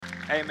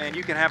Hey, man,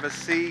 you can have a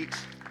seat.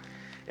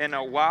 And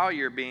while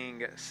you're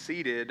being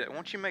seated,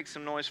 won't you make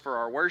some noise for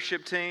our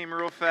worship team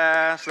real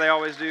fast? They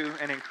always do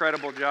an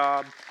incredible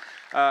job.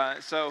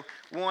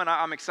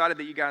 I'm excited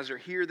that you guys are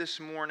here this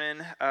morning.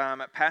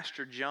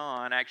 Pastor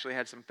John actually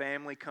had some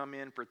family come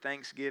in for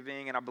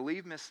Thanksgiving, and I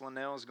believe Miss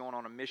Linnell is going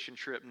on a mission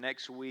trip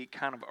next week,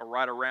 kind of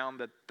right around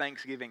the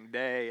Thanksgiving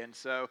day. And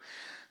so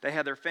they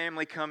had their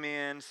family come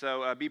in,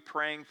 so be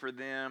praying for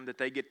them that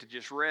they get to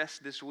just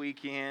rest this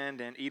weekend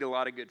and eat a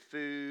lot of good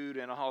food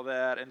and all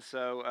that. And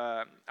so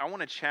I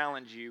want to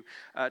challenge you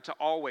to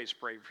always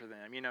pray for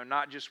them,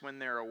 not just when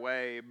they're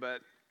away, but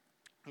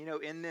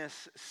in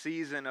this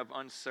season of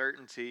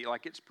uncertainty,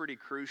 it's pretty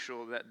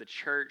crucial that the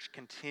church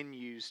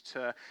continues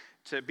to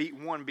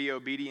be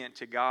obedient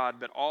to God,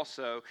 but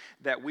also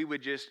that we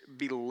would just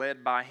be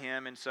led by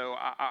Him. And so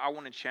I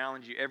want to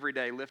challenge you every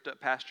day, lift up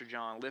Pastor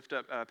John, lift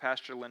up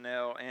Pastor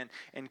Linnell,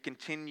 and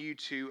continue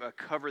to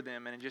cover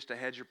them in just a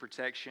hedge of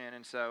protection.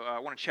 And so I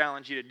want to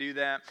challenge you to do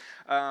that.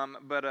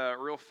 But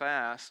real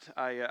fast,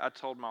 I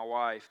told my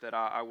wife that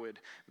I would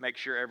make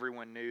sure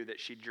everyone knew that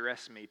she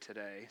dressed me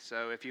today.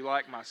 So if you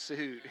like my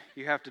suit,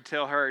 you have to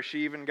tell her.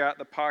 She even got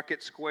the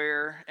pocket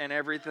square and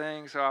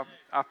everything. So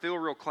I feel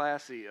real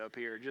classy up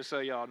here, just so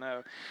y'all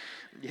know.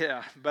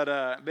 Yeah, but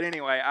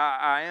anyway,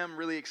 I am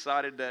really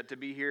excited to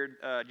be here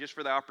just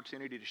for the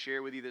opportunity to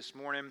share with you this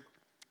morning.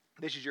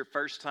 This is your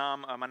first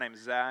time. My name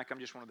is Zach. I'm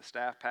just one of the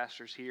staff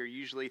pastors here.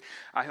 Usually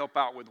I help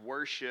out with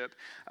worship.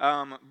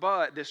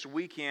 But this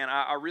weekend,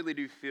 I really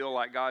do feel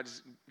like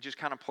God's just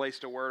kind of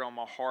placed a word on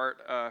my heart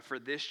for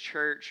this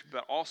church,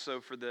 but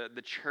also for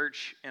the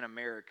church in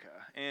America.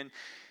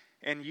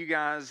 And you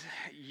guys,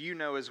 you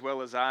know as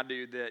well as I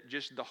do that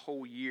just the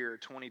whole year,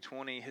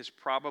 2020, has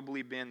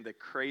probably been the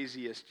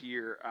craziest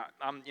year.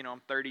 I'm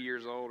 30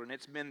 years old, and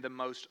it's been the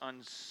most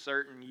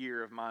uncertain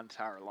year of my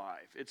entire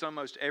life. It's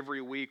almost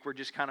every week we're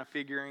just kind of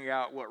figuring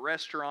out what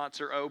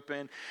restaurants are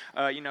open,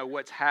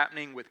 what's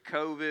happening with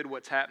COVID,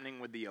 what's happening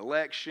with the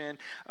election.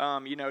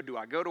 Do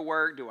I go to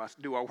work?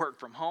 Do I work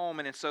from home?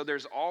 And so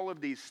there's all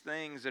of these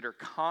things that are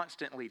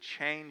constantly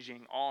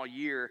changing all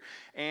year.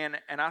 And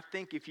I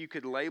think if you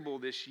could label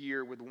this year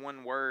with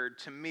one word,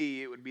 to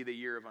me, it would be the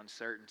year of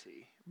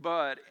uncertainty.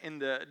 But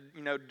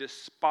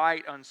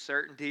despite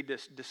uncertainty,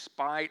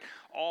 despite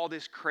all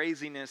this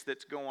craziness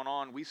that's going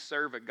on, we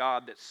serve a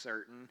God that's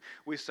certain.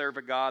 We serve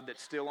a God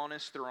that's still on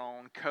His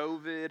throne.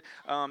 COVID,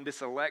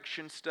 this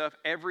election stuff,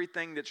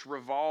 everything that's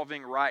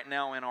revolving right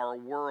now in our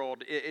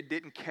world, it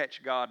didn't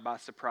catch God by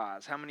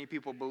surprise. How many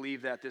people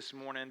believe that this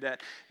morning,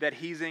 that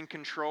He's in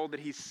control, that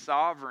He's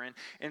sovereign?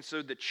 And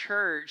so the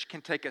church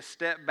can take a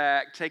step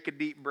back, take a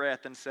deep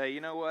breath, and say,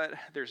 you know what?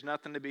 There's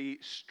nothing to be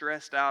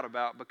stressed out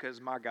about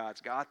because my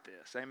God's got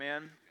this.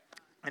 Amen?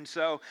 And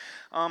so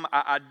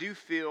I do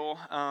feel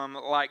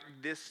like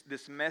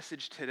this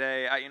message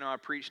today, I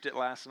preached it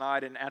last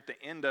night, and at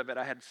the end of it,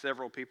 I had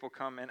several people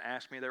come and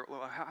ask me,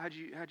 well, how'd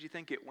you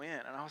think it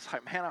went? And I was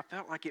like, man, I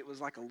felt like it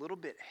was like a little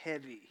bit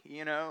heavy,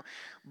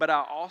 But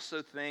I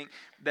also think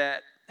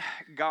that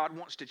God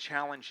wants to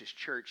challenge His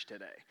church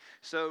today.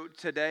 So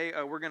today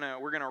we're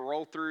gonna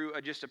roll through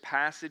just a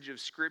passage of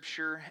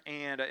Scripture,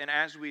 and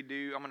as we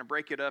do, I'm gonna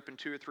break it up in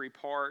 2 or 3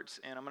 parts,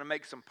 and I'm gonna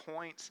make some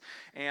points,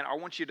 and I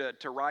want you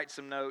to write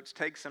some notes,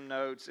 take some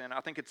notes, and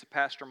I think it's a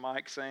Pastor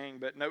Mike saying,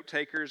 but note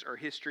takers are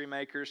history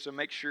makers, so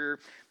make sure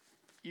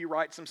you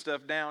write some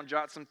stuff down,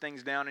 jot some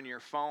things down in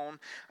your phone.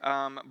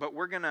 But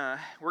we're gonna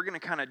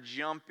kind of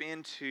jump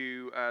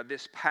into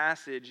this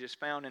passage. Is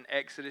found in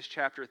Exodus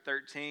chapter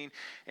 13,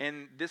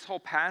 and this whole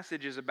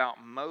passage is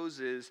about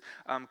Moses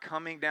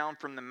coming down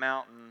from the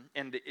mountain,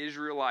 and the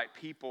Israelite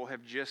people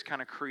have just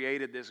kind of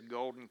created this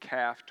golden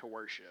calf to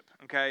worship.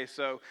 Okay,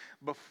 so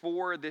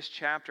before this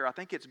chapter, I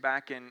think it's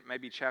back in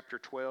maybe chapter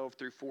 12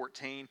 through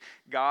 14,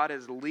 God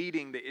is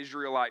leading the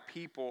Israelite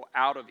people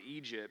out of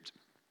Egypt.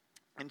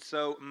 And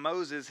so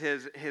Moses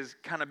has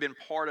kind of been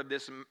part of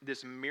this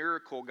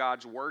miracle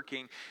God's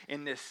working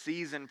in this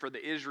season for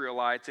the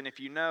Israelites. And if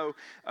you know,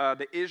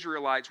 the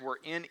Israelites were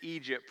in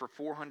Egypt for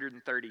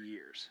 430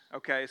 years.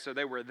 Okay, so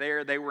they were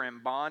there. They were in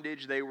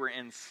bondage. They were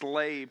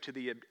enslaved to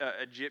the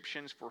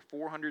Egyptians for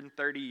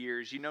 430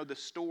 years. You know the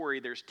story.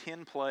 There's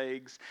 10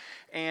 plagues.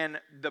 And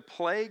the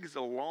plagues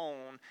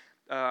alone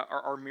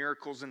are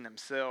miracles in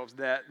themselves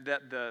that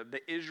the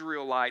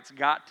Israelites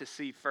got to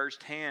see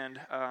firsthand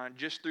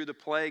just through the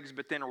plagues.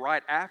 But then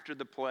right after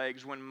the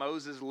plagues, when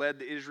Moses led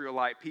the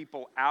Israelite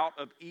people out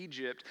of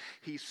Egypt,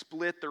 he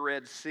split the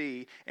Red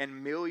Sea,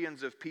 and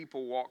millions of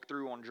people walked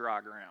through on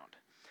dry ground.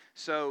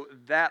 So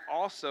that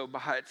also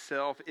by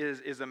itself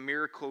is a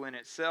miracle in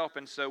itself.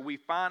 And so we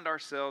find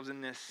ourselves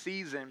in this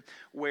season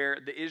where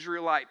the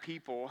Israelite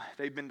people,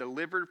 they've been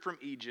delivered from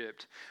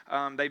Egypt.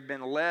 They've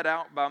been led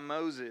out by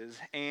Moses.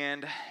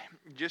 And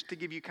just to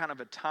give you kind of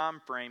a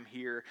time frame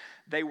here,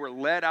 they were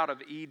led out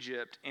of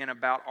Egypt in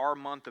about our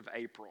month of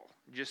April.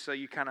 Just so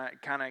you kind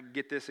of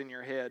get this in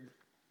your head.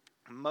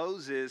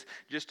 Moses,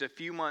 just a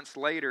few months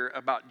later,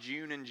 about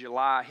June and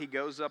July, he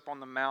goes up on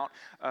the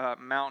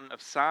mountain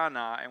of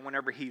Sinai, and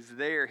whenever he's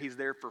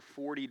there for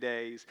 40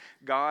 days.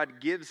 God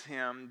gives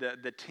him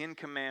the 10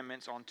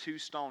 Commandments on 2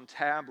 stone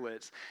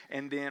tablets,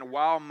 and then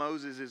while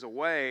Moses is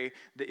away,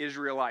 the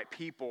Israelite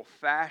people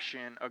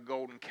fashion a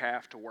golden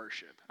calf to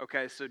worship.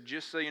 Okay, so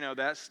just so you know,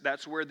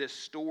 that's where this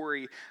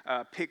story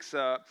picks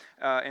up,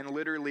 and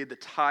literally the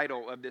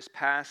title of this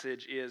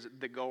passage is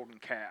the golden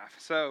calf.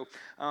 So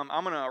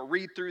I'm going to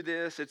read through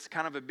this. It's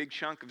kind of a big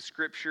chunk of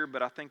scripture,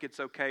 but I think it's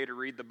okay to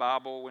read the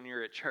Bible when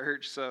you're at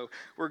church. So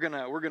we're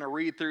gonna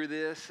read through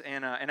this,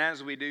 and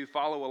as we do,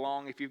 follow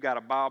along. If you've got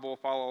a Bible,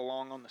 follow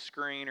along on the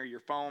screen or your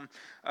phone.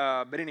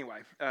 But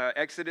anyway,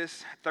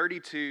 Exodus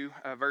 32,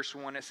 verse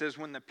 1. It says,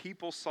 "When the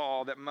people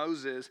saw that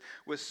Moses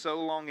was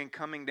so long in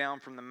coming down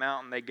from the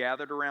mountain, they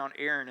gathered around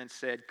Aaron and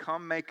said,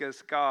 'Come, make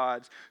us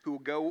gods who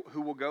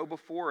will go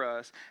before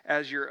us.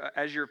 As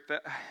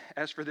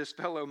for this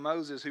fellow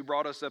Moses who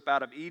brought us up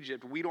out of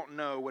Egypt, we don't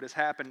know what has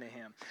happened to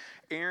him.'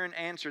 Aaron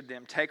answered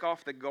them, 'Take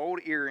off the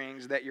gold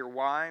earrings that your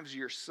wives,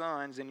 your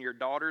sons, and your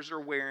daughters are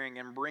wearing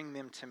and bring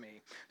them to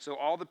me.' So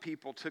all the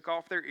people took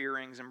off their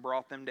earrings and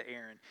brought them to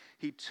Aaron.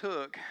 He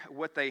took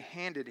what they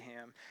handed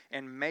him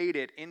and made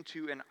it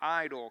into an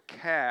idol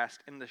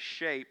cast in the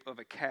shape of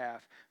a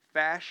calf,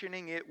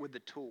 fashioning it with the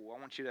tool." I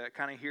want you to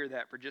kind of hear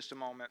that for just a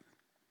moment.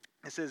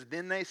 It says,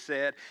 "Then they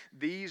said,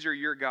 'These are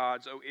your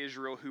gods, O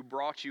Israel, who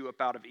brought you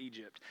up out of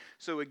Egypt.'"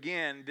 So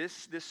again,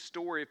 this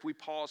story, if we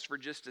pause for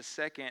just a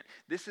second,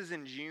 this is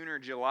in June or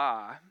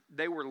July.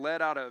 They were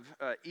led out of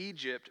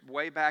Egypt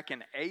way back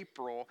in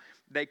April.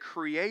 They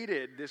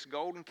created this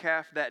golden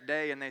calf that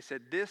day, and they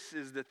said, "This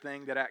is the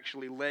thing that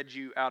actually led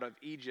you out of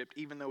Egypt,"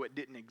 even though it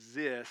didn't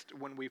exist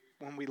when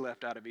we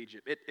left out of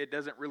Egypt. It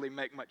doesn't really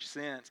make much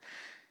sense.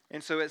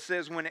 And so it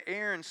says, "When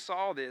Aaron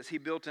saw this, he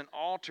built an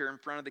altar in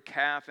front of the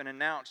calf and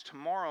announced,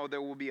 'Tomorrow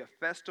there will be a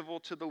festival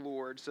to the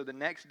Lord.' So the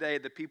next day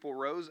the people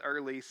rose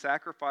early,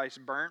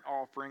 sacrificed burnt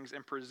offerings,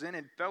 and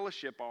presented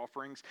fellowship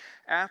offerings.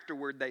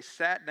 Afterward they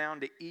sat down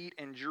to eat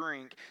and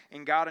drink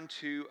and got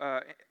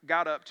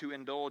up to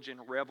indulge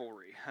in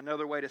revelry."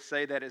 Another way to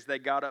say that is they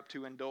got up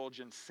to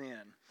indulge in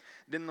sin.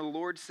 Then the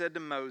Lord said to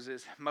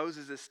Moses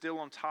is still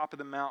on top of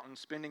the mountain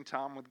spending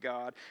time with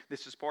God.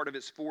 This is part of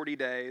his 40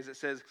 days. It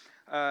says,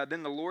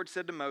 "Then the Lord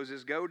said to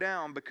Moses, 'Go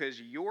down, because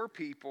your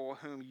people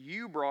whom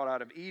you brought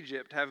out of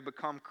Egypt have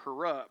become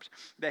corrupt.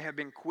 They have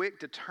been quick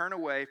to turn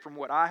away from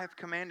what I have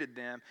commanded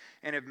them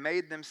and have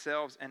made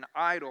themselves an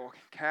idol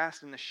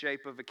cast in the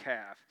shape of a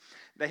calf.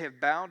 They have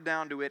bowed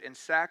down to it and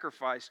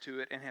sacrificed to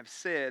it and have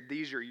said,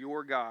 "These are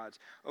your gods,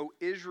 O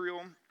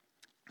Israel,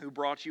 who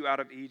brought you out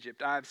of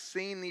Egypt. I have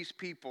seen these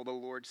people," the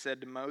Lord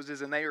said to Moses,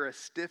 "and they are a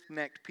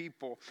stiff-necked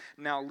people.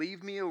 Now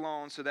leave me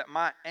alone so that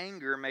my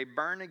anger may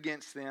burn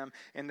against them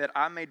and that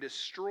I may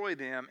destroy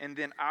them, and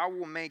then I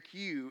will make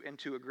you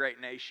into a great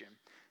nation."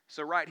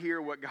 So right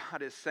here, what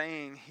God is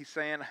saying, he's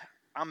saying,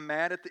 I'm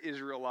mad at the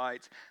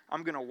Israelites.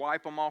 I'm going to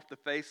wipe them off the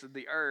face of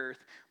the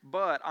earth,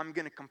 but I'm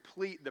going to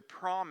complete the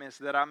promise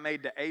that I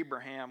made to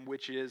Abraham,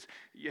 which is,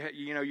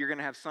 you're going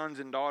to have sons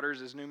and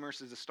daughters as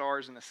numerous as the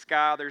stars in the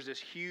sky. There's this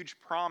huge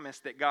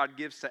promise that God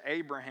gives to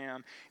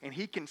Abraham, and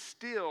he can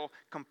still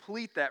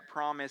complete that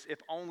promise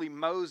if only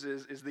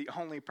Moses is the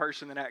only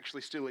person that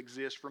actually still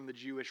exists from the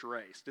Jewish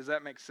race. Does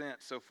that make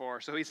sense so far?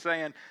 So he's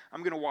saying,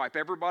 I'm going to wipe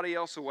everybody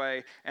else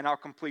away, and I'll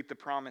complete the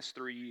promise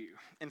through you.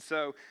 And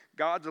so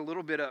God's a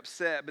little bit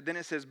upset, but then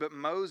it says, "But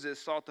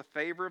Moses sought the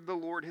favor of the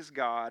Lord his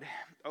God.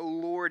 'O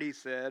Lord,' he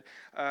said,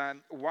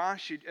 'why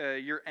should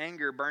your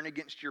anger burn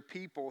against your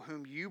people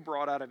whom you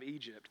brought out of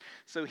Egypt?'"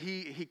 So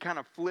he kind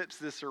of flips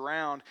this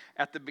around.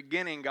 At the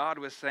beginning, God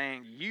was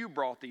saying, "You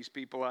brought these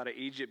people out of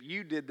Egypt.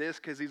 You did this,"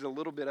 because he's a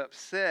little bit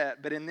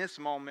upset. But in this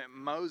moment,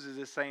 Moses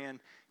is saying,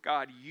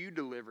 "God, you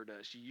delivered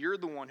us. You're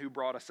the one who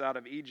brought us out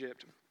of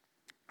Egypt."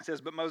 It says,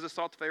 "But Moses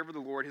sought the favor of the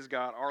Lord, his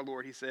God, our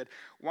Lord. He said,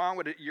 'Why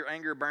would your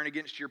anger burn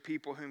against your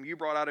people whom you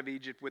brought out of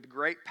Egypt with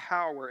great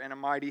power and a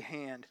mighty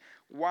hand?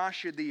 Why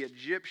should the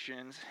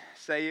Egyptians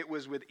say it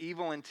was with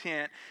evil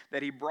intent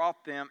that he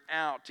brought them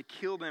out to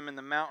kill them in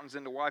the mountains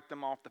and to wipe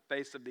them off the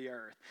face of the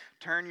earth?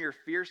 Turn your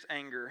fierce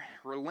anger,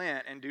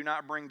 relent, and do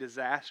not bring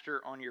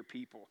disaster on your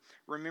people.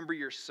 Remember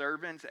your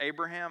servants,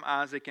 Abraham,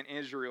 Isaac, and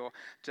Israel,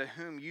 to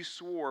whom you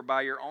swore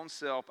by your own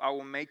self, I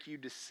will make your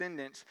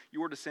descendants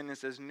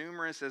as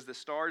numerous as the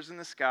stars in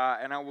the sky,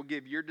 and I will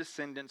give your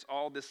descendants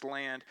all this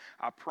land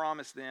I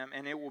promised them,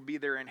 and it will be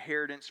their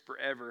inheritance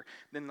forever.'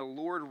 Then the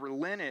Lord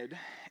relented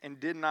and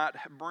did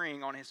not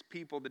bring on his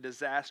people the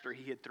disaster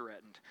he had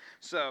threatened."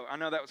 So I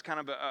know that was kind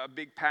of a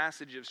big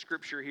passage of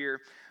scripture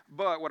here,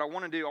 but what I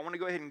want to do, I want to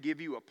go ahead and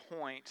give you a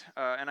point,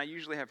 and I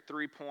usually have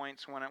 3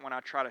 points when I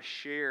try to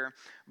share,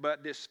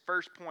 but this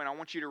first point, I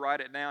want you to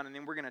write it down, and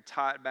then we're going to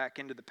tie it back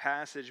into the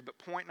passage. But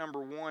point number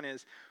 1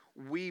 is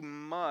we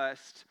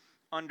must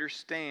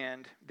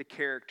understand the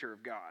character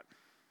of God.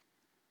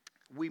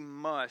 We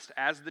must,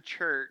 as the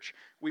church,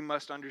 we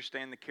must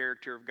understand the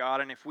character of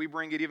God. And if we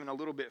bring it even a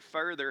little bit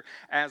further,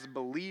 as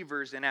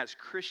believers and as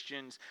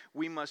Christians,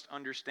 we must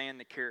understand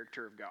the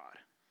character of God.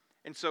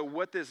 And so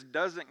what this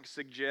doesn't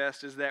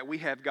suggest is that we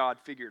have God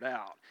figured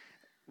out.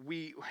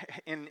 We,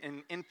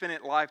 in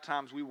infinite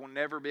lifetimes, we will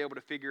never be able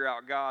to figure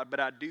out God, but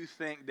I do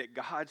think that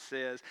God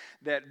says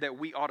that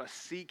we ought to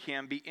seek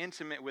Him, be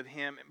intimate with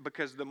Him,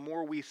 because the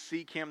more we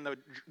seek Him,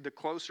 the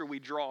closer we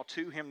draw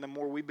to Him, the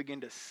more we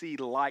begin to see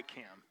like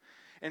Him.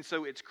 And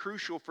so it's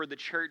crucial for the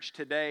church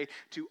today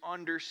to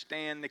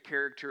understand the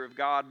character of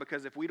God,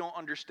 because if we don't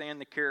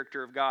understand the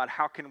character of God,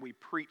 how can we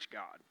preach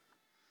God?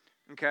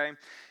 Okay?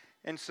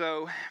 And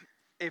so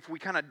if we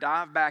kind of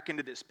dive back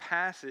into this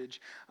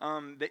passage,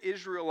 the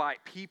Israelite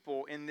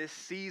people in this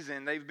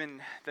season, they've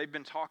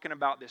been talking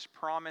about this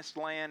promised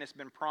land. It's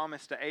been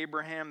promised to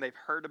Abraham. They've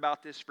heard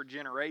about this for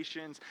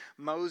generations.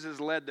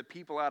 Moses led the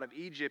people out of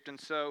Egypt. And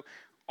so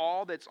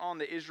all that's on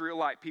the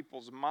Israelite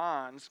people's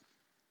minds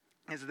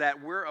is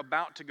that we're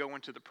about to go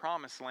into the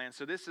promised land.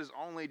 So this is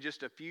only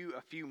just a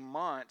few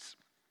months.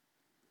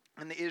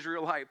 And the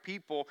Israelite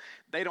people,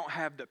 they don't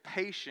have the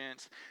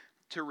patience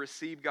to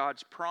receive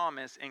God's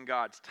promise in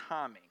God's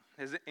timing.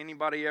 Has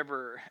anybody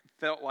ever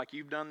felt like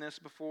you've done this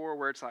before,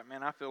 where it's like,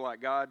 man, I feel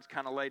like God's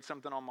kind of laid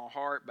something on my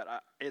heart,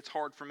 but it's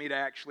hard for me to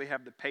actually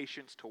have the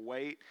patience to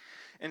wait?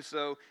 And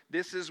so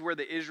this is where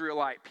the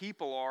Israelite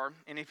people are.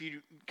 And if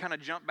you kind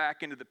of jump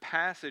back into the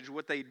passage,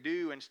 what they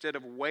do, instead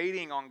of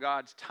waiting on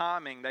God's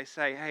timing, they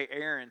say, hey,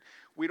 Aaron,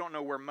 we don't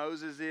know where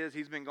Moses is.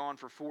 He's been gone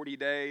for 40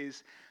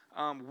 days.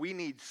 We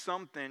need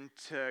something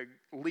to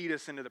lead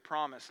us into the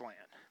promised land.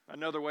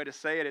 Another way to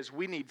say it is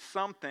we need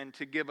something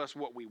to give us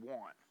what we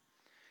want.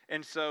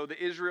 And so the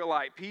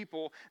Israelite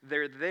people,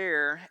 they're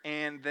there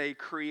and they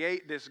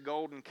create this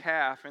golden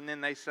calf, and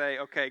then they say,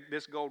 okay,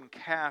 this golden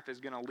calf is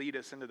going to lead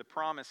us into the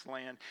promised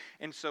land.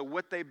 And so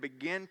what they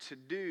begin to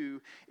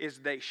do is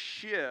they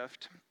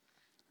shift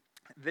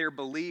their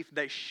belief,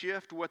 they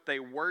shift what they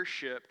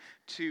worship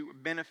to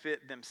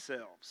benefit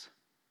themselves.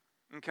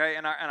 Okay,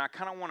 and I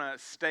kind of want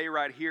to stay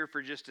right here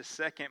for just a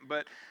second,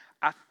 but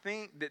I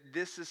think that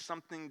this is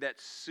something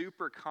that's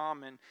super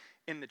common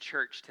in the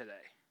church today.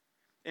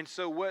 And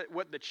so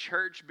what the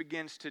church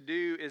begins to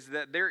do is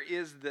that there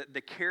is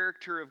the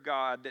character of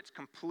God that's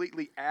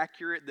completely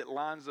accurate, that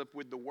lines up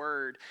with the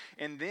Word.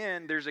 And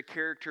then there's a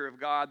character of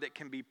God that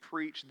can be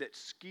preached that's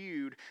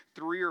skewed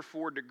 3 or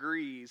 4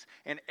 degrees.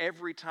 And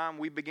every time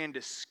we begin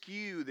to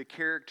skew the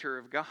character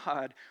of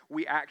God,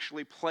 we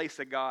actually place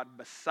a God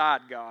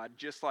beside God,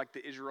 just like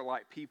the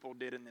Israelite people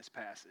did in this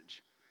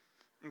passage.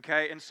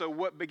 Okay, and so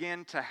what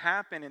began to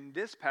happen in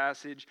this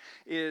passage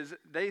is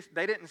they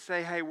didn't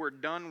say, hey, we're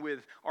done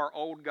with our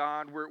old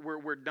God,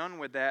 we're done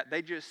with that.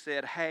 They just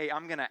said, hey,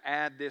 I'm going to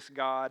add this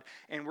God,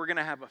 and we're going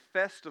to have a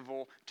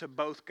festival to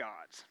both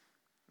gods.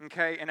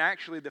 Okay, and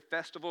actually the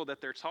festival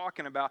that they're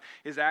talking about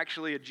is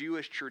actually a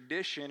Jewish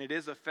tradition. It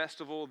is a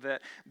festival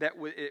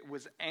it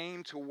was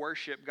aimed to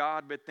worship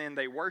God, but then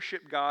they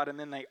worship God, and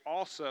then they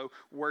also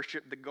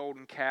worship the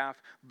golden calf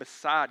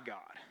beside God.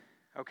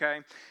 Okay,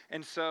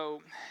 and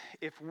so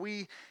if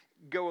we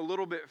go a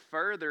little bit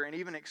further and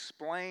even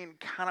explain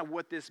kind of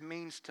what this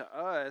means to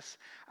us,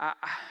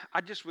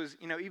 I just was,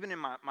 even in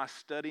my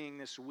studying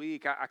this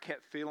week, I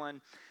kept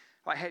feeling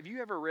like, have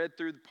you ever read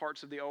through the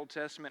parts of the Old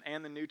Testament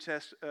and the New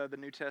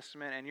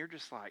Testament, and you're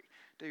just like,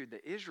 dude,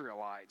 the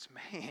Israelites,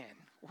 man,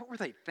 what were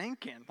they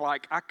thinking?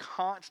 Like, I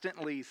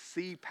constantly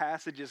see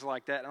passages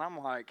like that, and I'm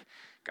like,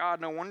 God,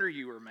 no wonder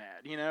you were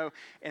mad,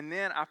 And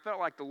then I felt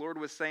like the Lord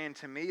was saying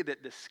to me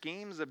that the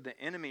schemes of the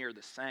enemy are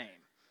the same.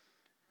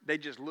 They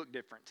just look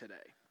different today.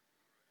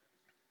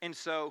 And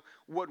so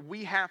what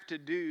we have to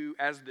do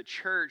as the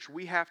church,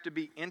 we have to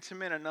be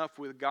intimate enough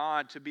with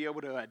God to be able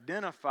to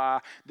identify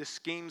the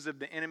schemes of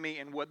the enemy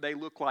and what they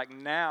look like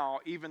now,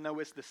 even though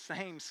it's the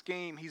same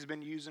scheme he's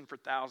been using for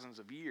thousands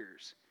of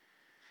years.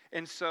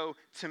 And so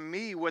to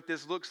me, what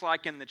this looks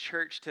like in the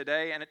church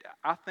today, and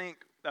I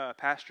think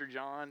Pastor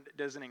John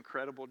does an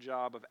incredible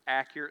job of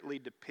accurately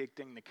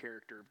depicting the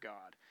character of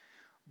God.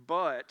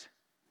 But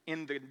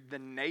in the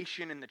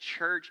nation, in the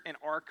church, in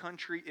our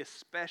country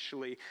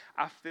especially,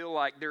 I feel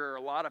like there are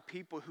a lot of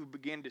people who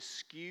begin to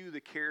skew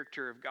the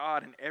character of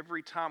God, and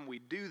every time we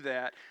do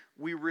that,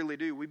 we really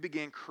do. We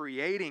begin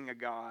creating a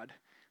God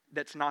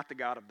that's not the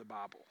God of the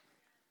Bible.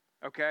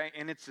 Okay?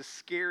 And it's a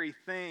scary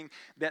thing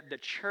that the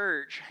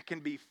church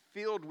can be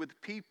filled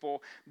with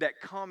people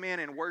that come in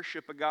and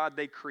worship a God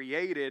they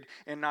created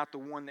and not the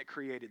one that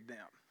created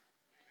them.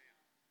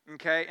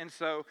 Okay, and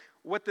so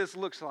what this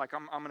looks like,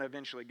 I'm going to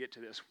eventually get to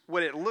this.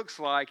 What it looks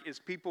like is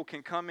people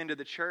can come into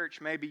the church.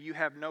 Maybe you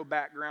have no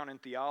background in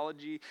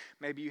theology.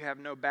 Maybe you have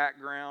no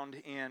background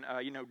in,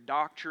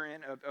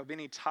 doctrine of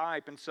any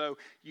type. And so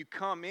you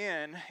come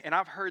in, and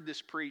I've heard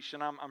this preached,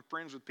 and I'm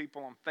friends with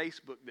people on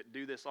Facebook that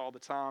do this all the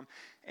time.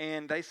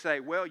 And they say,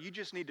 well, you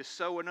just need to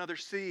sow another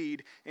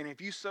seed. And if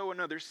you sow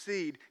another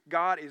seed,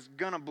 God is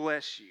going to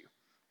bless you.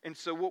 And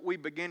so what we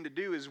begin to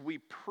do is we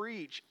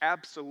preach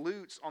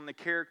absolutes on the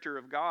character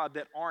of God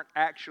that aren't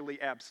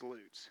actually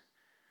absolutes.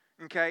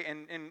 Okay,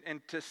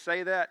 and to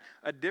say that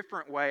a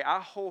different way, I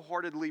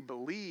wholeheartedly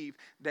believe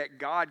that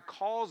God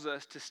calls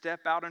us to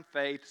step out in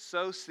faith,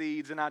 sow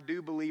seeds, and I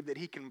do believe that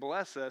He can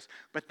bless us,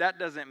 but that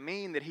doesn't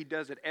mean that He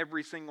does it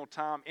every single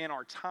time in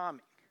our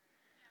timing.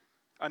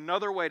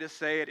 Another way to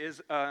say it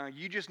is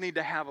you just need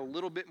to have a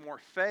little bit more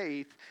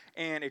faith,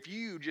 and if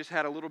you just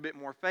had a little bit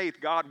more faith,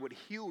 God would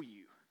heal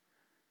you.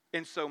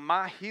 And so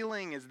my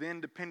healing is then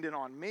dependent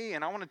on me,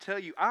 and I want to tell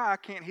you, I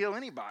can't heal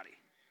anybody.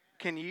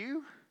 Can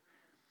you?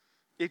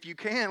 If you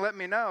can, let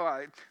me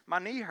know. My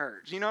knee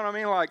hurts. You know what I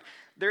mean? Like,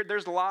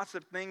 there's lots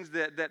of things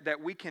that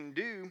we can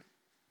do.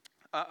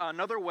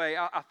 Another way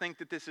I think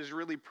that this is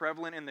really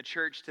prevalent in the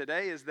church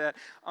today is that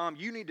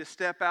you need to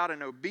step out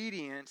in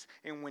obedience.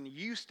 And when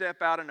you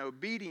step out in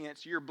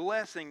obedience, your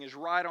blessing is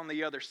right on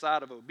the other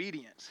side of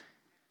obedience.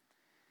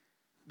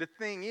 The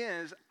thing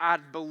is, I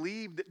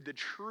believe that the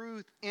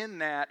truth in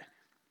that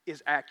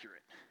is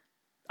accurate.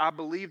 I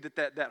believe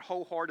that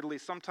wholeheartedly.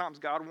 Sometimes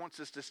God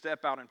wants us to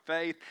step out in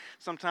faith.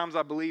 Sometimes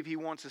I believe He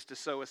wants us to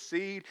sow a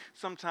seed.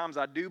 Sometimes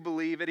I do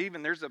believe it.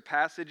 Even there's a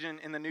passage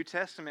in the New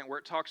Testament where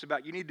it talks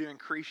about you need to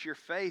increase your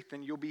faith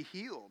and you'll be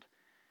healed.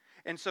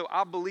 And so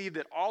I believe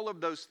that all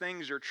of those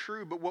things are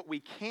true, but what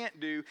we can't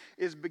do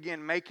is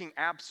begin making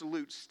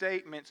absolute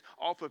statements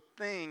off of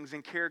things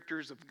and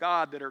characters of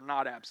God that are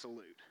not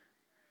absolute.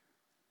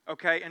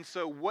 Okay, and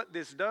so what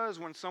this does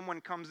when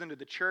someone comes into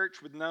the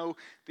church with no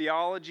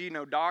theology,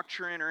 no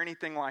doctrine, or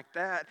anything like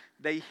that,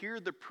 they hear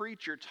the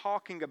preacher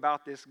talking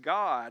about this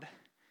God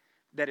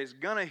that is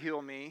going to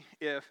heal me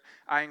if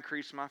I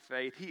increase my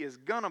faith. He is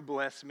going to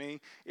bless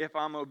me if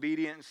I'm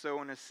obedient and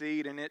sowing a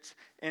seed.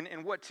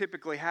 And what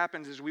typically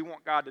happens is we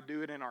want God to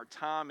do it in our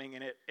timing.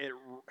 And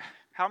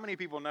how many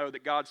people know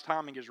that God's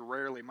timing is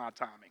rarely my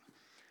timing?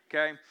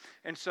 Okay,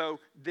 and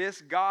so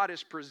this God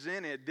is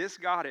presented, this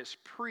God is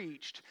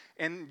preached,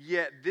 and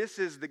yet this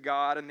is the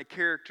God and the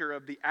character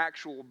of the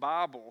actual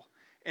Bible.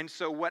 And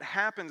so what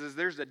happens is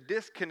there's a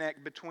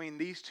disconnect between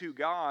these two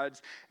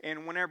gods,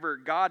 and whenever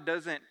God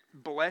doesn't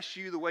bless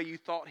you the way you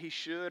thought He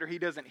should, or He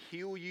doesn't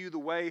heal you the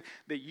way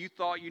that you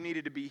thought you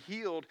needed to be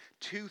healed,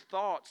 two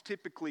thoughts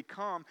typically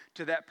come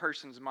to that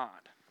person's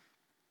mind.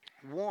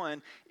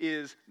 One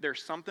is,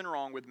 there's something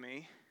wrong with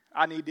me.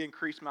 I need to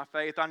increase my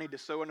faith. I need to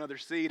sow another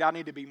seed. I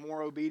need to be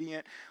more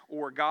obedient,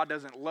 or God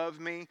doesn't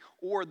love me.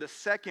 Or the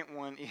second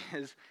one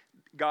is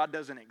God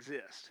doesn't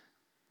exist.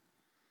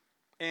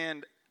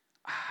 And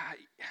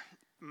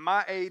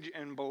my age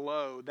and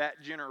below,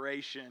 that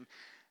generation,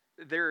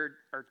 there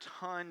are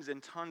tons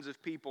and tons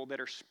of people that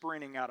are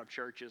sprinting out of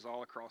churches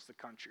all across the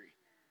country.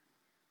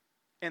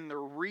 And the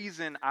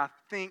reason I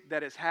think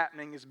that is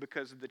happening is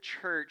because the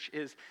church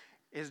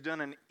has done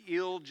an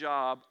ill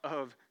job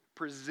of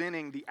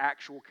presenting the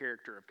actual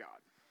character of God.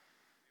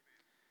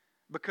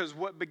 Because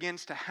what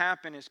begins to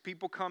happen is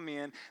people come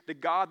in, the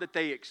God that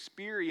they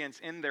experience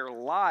in their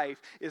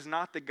life is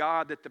not the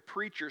God that the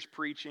preacher's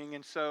preaching.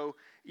 And so,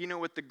 you know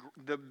what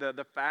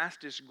the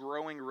fastest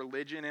growing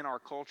religion in our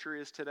culture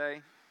is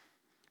today?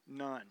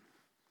 None.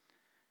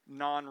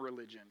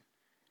 Non-religion.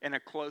 And a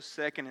close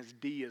second is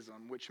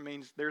deism, which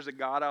means there's a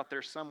God out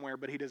there somewhere,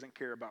 but He doesn't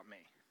care about me.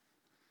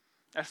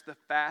 That's the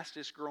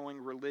fastest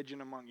growing religion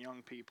among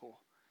young people.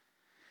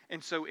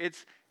 And so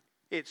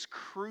it's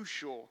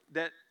crucial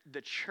that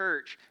the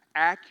church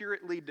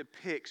accurately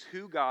depicts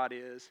who God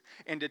is,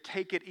 and to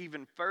take it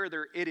even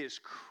further, it is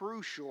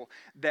crucial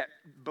that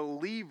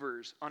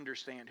believers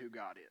understand who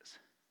God is.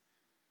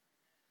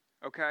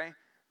 Okay?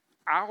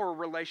 Our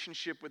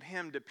relationship with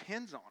Him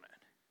depends on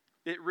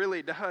it. It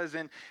really does.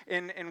 And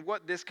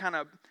what this kind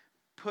of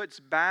puts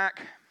back,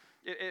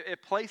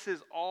 it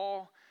places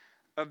all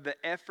of the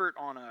effort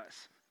on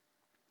us.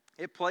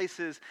 It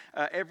places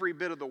every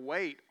bit of the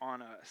weight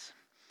on us.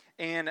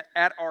 And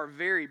at our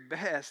very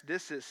best,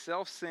 this is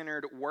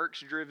self-centered,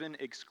 works-driven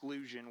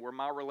exclusion, where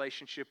my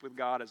relationship with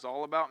God is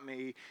all about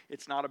me.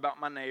 It's not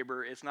about my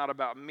neighbor. It's not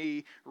about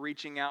me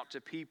reaching out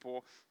to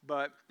people,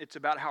 but it's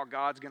about how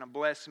God's going to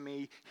bless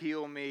me,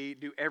 heal me,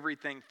 do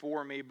everything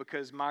for me,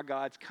 because my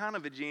God's kind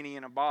of a genie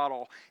in a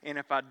bottle. And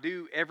if I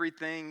do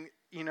everything,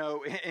 you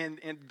know, in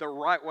the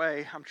right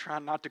way, I'm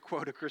trying not to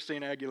quote a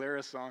Christina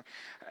Aguilera song.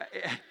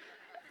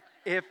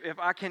 If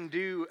I can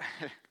do,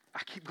 I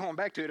keep going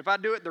back to it. If I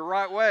do it the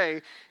right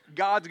way,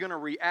 God's going to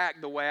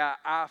react the way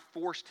I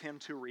forced Him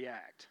to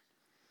react.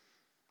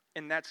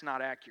 And that's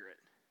not accurate.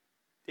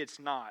 It's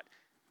not.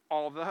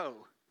 Although,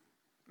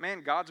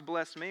 man, God's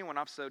blessed me when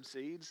I've sowed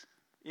seeds.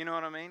 You know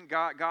what I mean?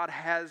 God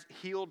has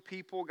healed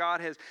people. God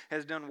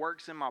has done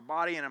works in my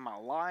body and in my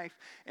life.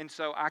 And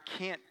so I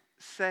can't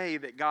say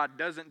that God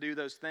doesn't do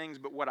those things,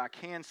 but what I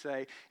can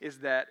say is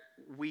that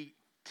we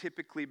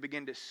typically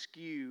begin to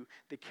skew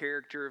the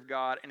character of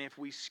God. And if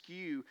we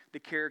skew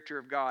the character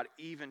of God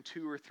even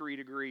 2 or 3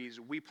 degrees,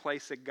 we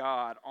place a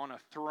God on a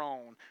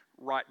throne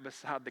right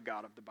beside the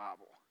God of the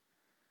Bible.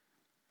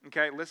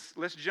 Okay,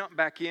 let's jump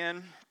back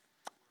in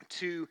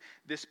to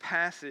this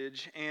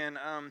passage, and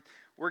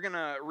we're going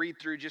to read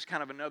through just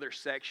kind of another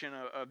section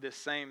of this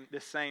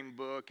same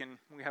book, and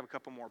we have a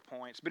couple more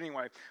points. But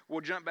anyway,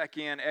 we'll jump back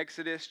in.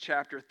 Exodus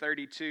chapter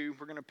 32.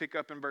 We're going to pick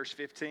up in verse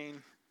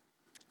 15.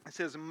 It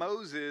says,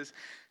 Moses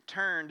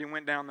turned and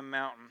went down the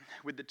mountain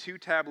with the 2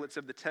 tablets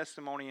of the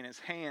testimony in his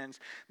hands.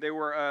 They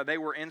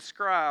were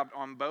inscribed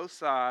on both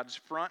sides,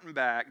 front and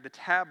back. The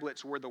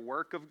tablets were the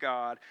work of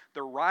God.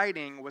 The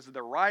writing was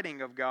the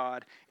writing of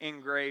God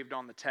engraved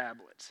on the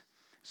tablets.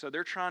 So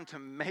they're trying to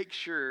make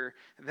sure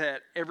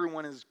that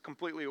everyone is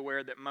completely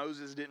aware that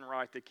Moses didn't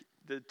write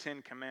the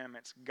 10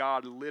 Commandments.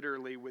 God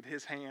literally, with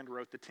his hand,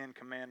 wrote the 10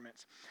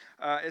 Commandments.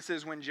 It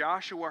says, when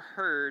Joshua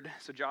heard,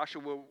 so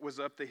Joshua was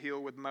up the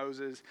hill with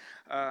Moses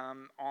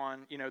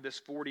on, this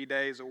 40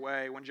 days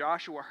away. When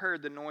Joshua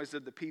heard the noise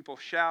of the people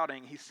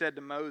shouting, he said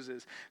to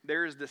Moses,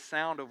 there is the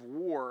sound of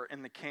war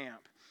in the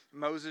camp.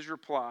 Moses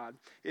replied,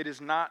 it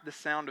is not the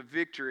sound of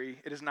victory,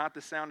 it is not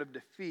the sound of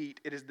defeat,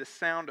 it is the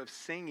sound of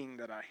singing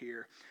that I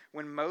hear.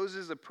 When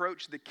Moses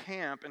approached the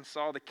camp and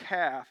saw the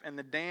calf and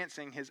the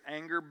dancing, his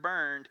anger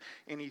burned,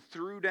 and he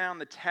threw down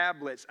the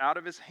tablets out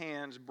of his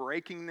hands,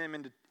 breaking them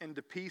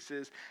into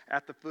pieces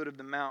at the foot of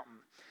the mountain.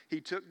 He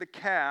took the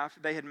calf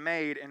they had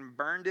made and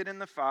burned it in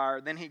the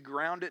fire. Then he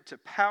ground it to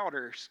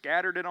powder,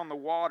 scattered it on the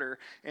water,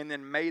 and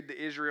then made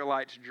the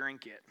Israelites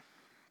drink it.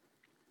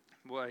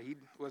 Boy, he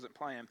wasn't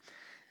playing.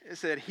 It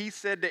said, he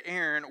said to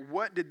Aaron,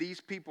 what did these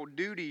people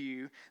do to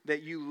you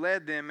that you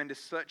led them into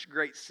such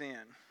great sin?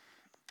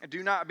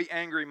 Do not be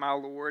angry, my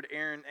lord,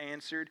 Aaron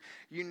answered.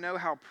 You know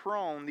how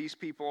prone these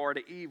people are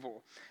to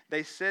evil.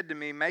 They said to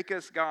me, make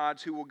us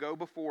gods who will go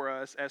before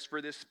us. As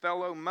for this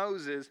fellow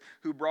Moses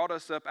who brought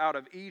us up out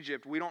of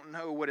Egypt, we don't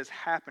know what has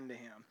happened to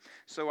him.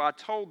 So I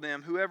told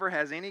them, whoever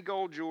has any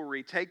gold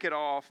jewelry, take it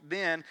off.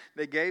 Then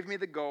they gave me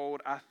the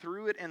gold. I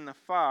threw it in the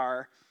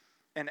fire,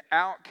 and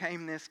out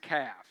came this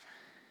calf.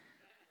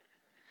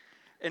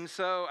 And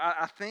so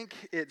I think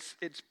it's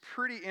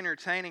pretty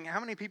entertaining. How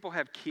many people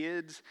have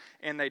kids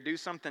and they do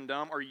something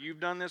dumb, or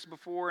you've done this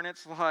before, and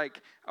it's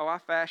like, oh, I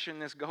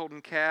fashioned this golden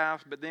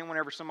calf, but then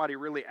whenever somebody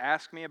really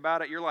asks me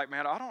about it, you're like,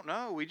 man, I don't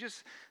know.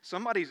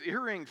 Somebody's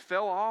earring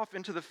fell off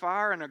into the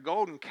fire and a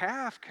golden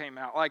calf came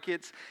out. Like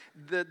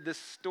the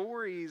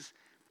stories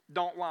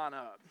don't line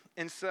up.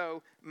 And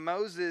so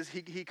Moses,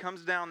 he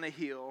comes down the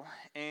hill,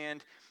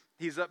 and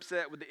he's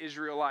upset with the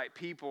Israelite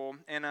people,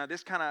 and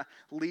this kind of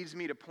leads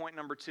me to point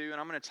number 2, and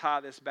I'm going to tie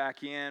this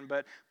back in,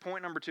 but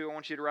point number 2, I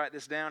want you to write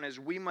this down, is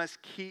we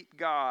must keep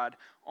God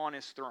on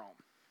his throne.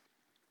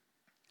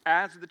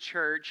 As the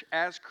church,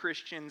 as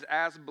Christians,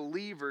 as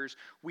believers,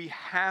 we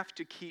have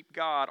to keep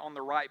God on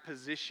the right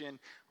position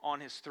on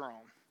his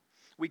throne.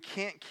 We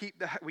can't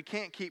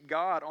keep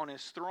God on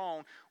his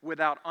throne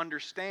without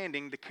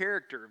understanding the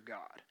character of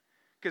God.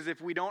 Because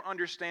if we don't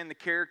understand the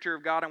character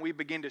of God and we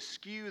begin to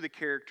skew the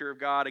character of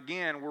God,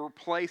 again, we're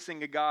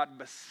placing a God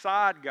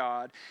beside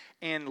God.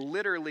 And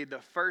literally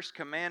the first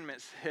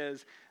commandment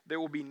says, there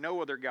will be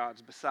no other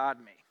gods beside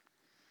me.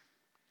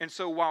 And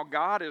so while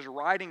God is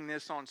writing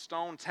this on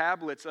stone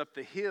tablets up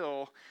the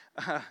hill,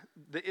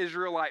 the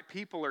Israelite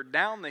people are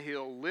down the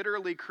hill,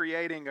 literally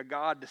creating a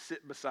God to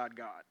sit beside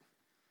God.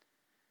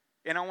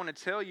 And I want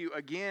to tell you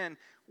again,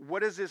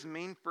 what does this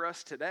mean for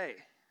us today?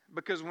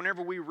 Because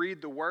whenever we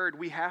read the Word,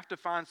 we have to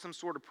find some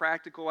sort of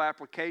practical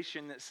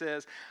application that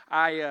says,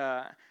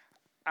 I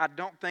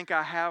don't think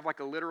I have like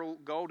a literal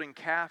golden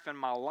calf in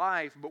my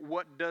life, but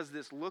what does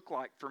this look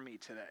like for me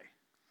today?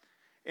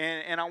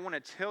 And I want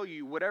to tell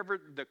you, whatever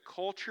the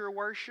culture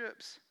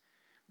worships,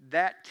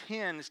 that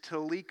tends to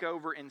leak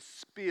over and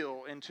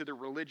spill into the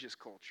religious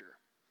culture.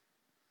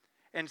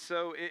 And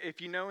so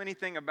if you know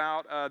anything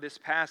about this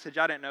passage,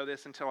 I didn't know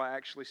this until I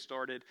actually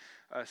started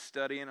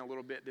studying a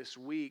little bit this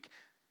week,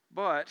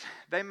 but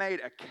they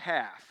made a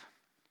calf.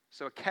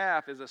 So a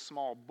calf is a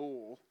small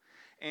bull.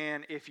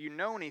 And if you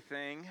know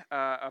anything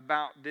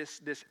about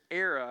this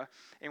era,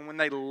 and when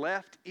they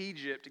left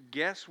Egypt,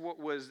 guess what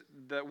was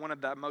one of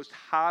the most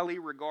highly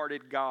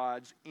regarded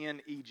gods in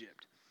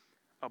Egypt?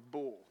 A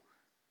bull.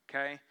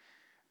 Okay?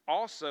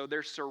 Also,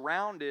 they're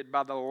surrounded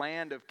by the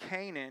land of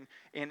Canaan,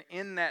 and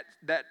in that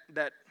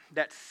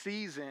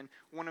season,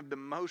 one of the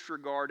most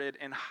regarded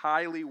and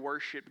highly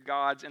worshipped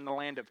gods in the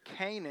land of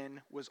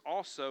Canaan was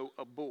also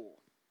a bull.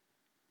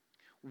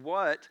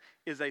 What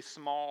is a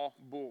small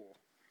bull?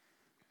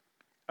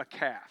 A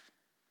calf.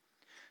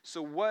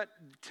 So what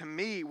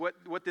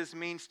this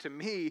means to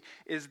me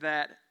is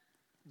that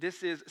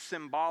this is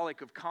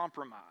symbolic of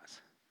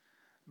compromise.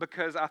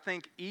 Because I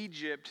think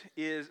Egypt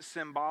is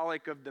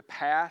symbolic of the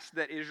past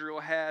that Israel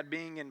had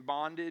being in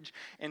bondage.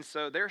 And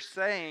so they're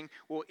saying,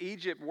 well,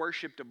 Egypt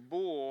worshipped a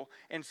bull,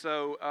 and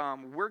so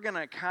we're going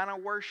to kind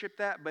of worship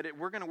that, but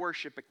we're going to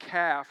worship a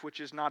calf, which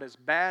is not as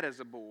bad as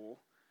a bull.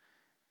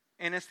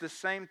 And it's the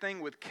same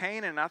thing with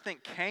Canaan. I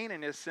think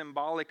Canaan is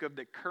symbolic of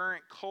the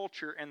current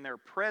culture and their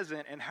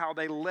present, and how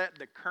they let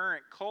the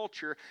current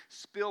culture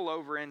spill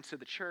over into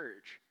the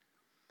church.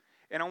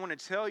 And I want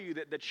to tell you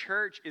that the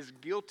church is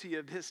guilty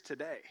of this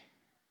today.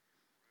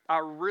 I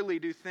really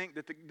do think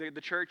that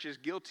the church is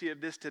guilty of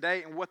this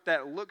today. And what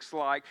that looks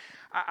like,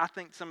 I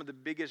think some of the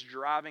biggest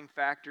driving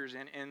factors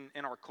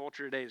in our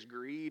culture today is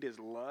greed, is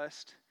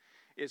lust,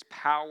 is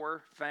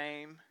power,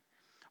 fame.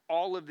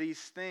 All of these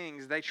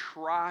things, they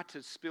try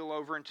to spill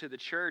over into the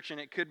church. And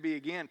it could be,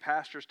 again,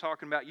 pastors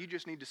talking about you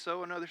just need to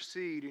sow another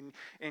seed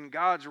and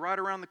God's right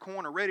around the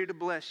corner ready to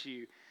bless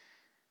you.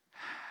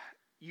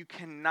 You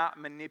cannot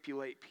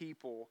manipulate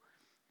people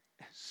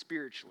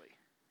spiritually.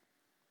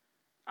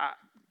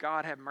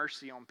 God have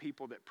mercy on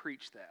people that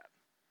preach that.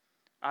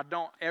 I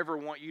don't ever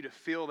want you to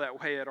feel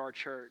that way at our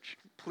church.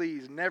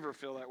 Please never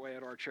feel that way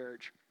at our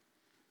church.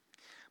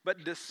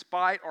 But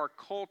despite our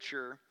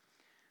culture,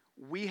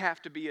 we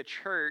have to be a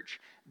church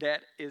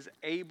that is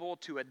able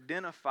to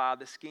identify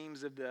the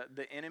schemes of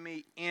the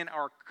enemy in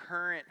our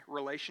current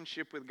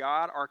relationship with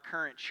God, our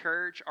current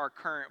church, our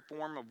current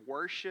form of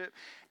worship.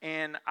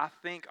 And I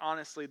think,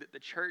 honestly, that the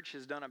church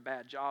has done a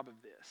bad job of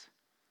this.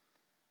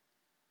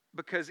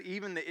 Because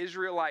even the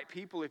Israelite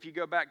people, if you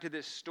go back to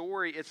this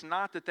story, it's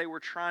not that they were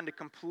trying to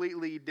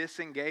completely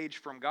disengage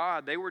from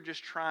God. They were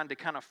just trying to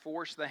kind of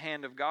force the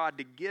hand of God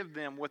to give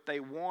them what they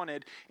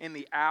wanted in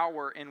the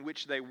hour in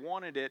which they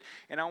wanted it.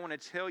 And I want to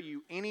tell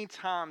you,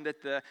 anytime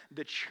that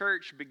the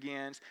church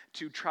begins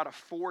to try to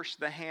force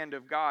the hand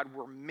of God,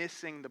 we're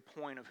missing the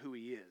point of who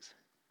He is.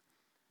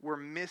 We're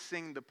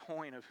missing the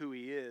point of who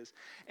He is.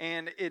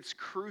 And it's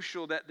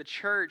crucial that the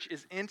church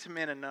is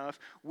intimate enough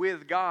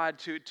with God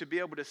to be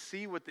able to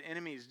see what the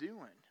enemy is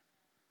doing.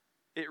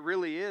 It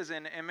really is.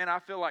 And man, I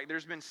feel like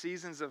there's been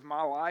seasons of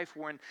my life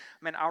when,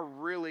 man, I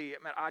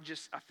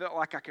felt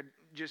like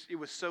it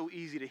was so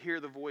easy to hear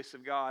the voice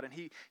of God. And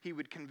He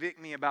would convict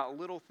me about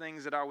little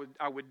things that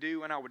I would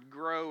do, and I would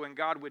grow, and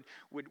God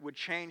would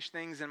change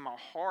things in my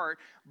heart.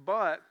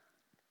 But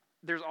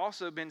there's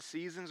also been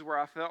seasons where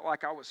I felt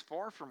like I was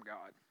far from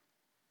God,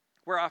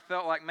 where I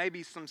felt like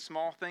maybe some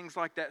small things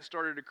like that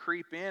started to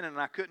creep in and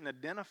I couldn't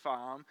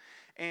identify them.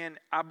 And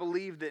I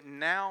believe that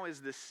now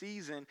is the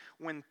season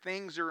when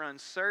things are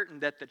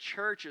uncertain, that the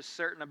church is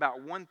certain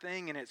about one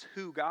thing, and it's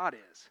who God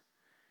is.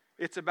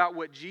 It's about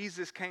what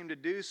Jesus came to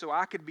do so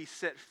I could be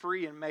set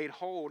free and made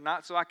whole,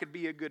 not so I could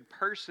be a good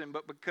person,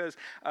 but because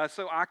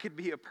so I could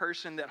be a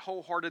person that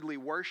wholeheartedly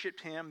worshiped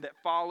Him, that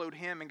followed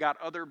Him, and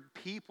got other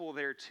people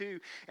there too.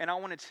 And I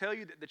want to tell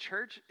you that the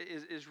church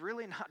is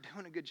really not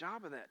doing a good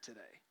job of that today.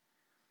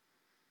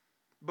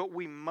 But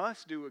we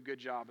must do a good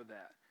job of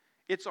that.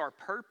 It's our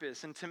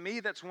purpose. And to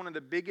me, that's one of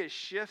the biggest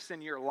shifts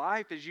in your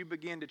life as you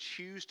begin to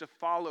choose to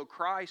follow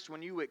Christ.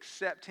 When you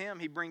accept Him,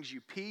 He brings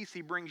you peace,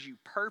 He brings you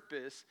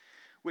purpose,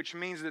 which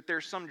means that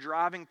there's some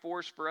driving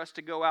force for us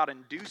to go out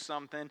and do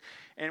something.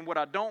 And what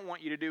I don't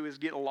want you to do is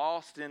get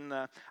lost in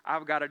the,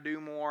 I've got to do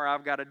more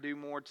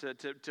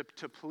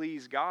to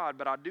please God.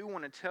 But I do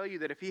want to tell you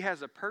that if He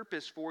has a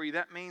purpose for you,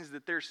 that means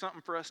that there's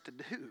something for us to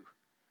do.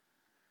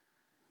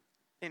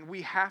 And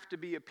we have to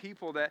be a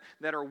people that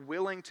are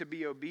willing to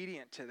be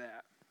obedient to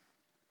that.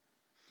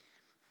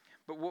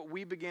 But what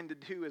we begin to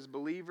do as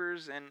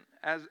believers and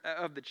as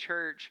of the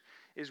church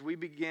is we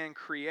begin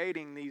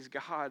creating these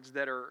gods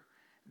that are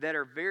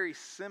very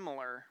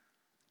similar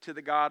to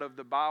the God of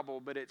the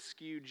Bible, but it's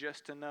skewed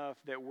just enough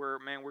that we're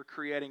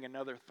creating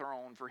another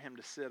throne for Him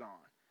to sit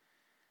on.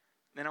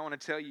 And I want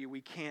to tell you,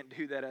 we can't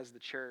do that as the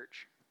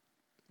church.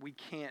 We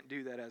can't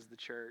do that as the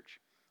church.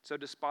 So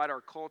despite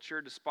our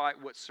culture,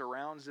 despite what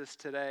surrounds us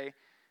today,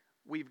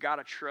 we've got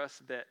to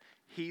trust that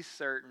He's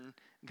certain,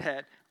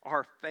 that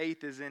our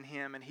faith is in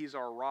Him, and He's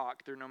our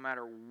rock through no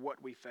matter what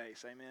we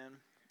face. Amen?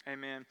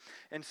 Amen.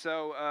 And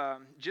so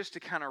just to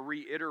kind of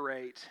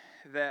reiterate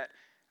that,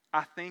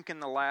 I think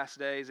in the last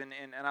days, and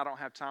I don't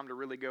have time to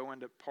really go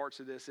into parts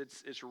of this,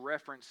 it's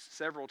referenced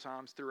several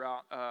times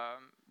throughout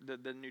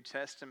the New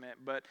Testament,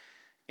 but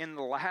in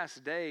the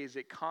last days,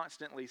 it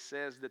constantly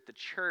says that the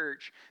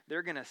church,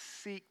 they're going to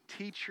seek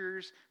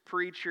teachers,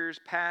 preachers,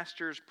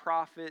 pastors,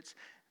 prophets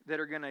that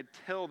are going to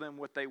tell them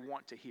what they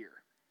want to hear.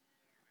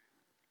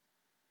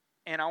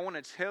 And I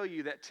want to tell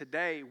you that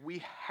today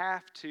we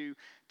have to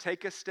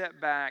take a step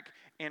back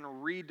and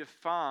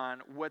redefine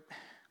what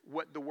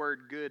the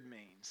word good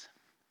means.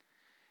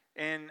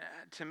 And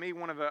to me,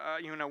 one of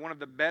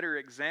the better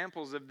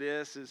examples of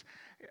this is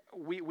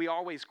we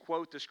always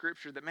quote the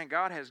scripture that, man,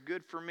 God has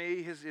good for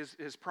me.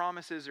 His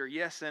promises are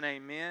yes and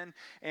amen.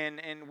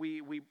 And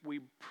we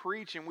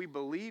preach and we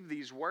believe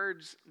these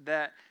words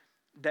that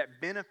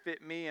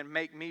benefit me and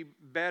make me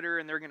better,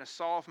 and they're going to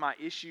solve my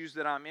issues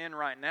that I'm in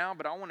right now.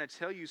 But I want to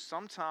tell you,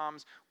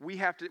 sometimes we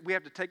have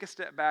to take a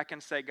step back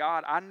and say,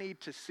 God, I need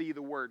to see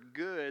the word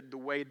good the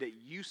way that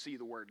you see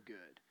the word good.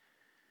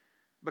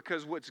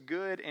 Because what's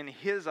good in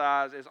His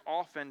eyes is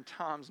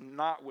oftentimes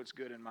not what's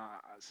good in my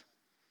eyes.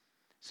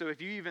 So if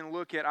you even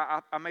look at,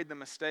 I made the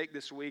mistake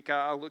this week,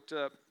 I looked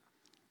up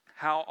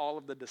how all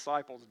of the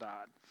disciples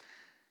died.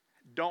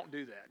 Don't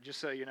do that, just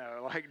so you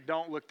know.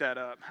 Don't look that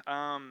up.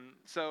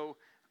 So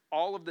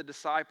all of the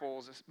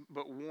disciples,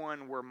 but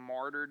one, were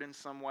martyred in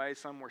some way.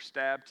 Some were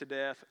stabbed to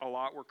death. A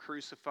lot were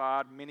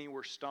crucified. Many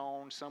were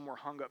stoned. Some were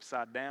hung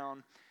upside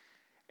down.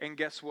 And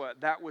guess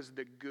what? That was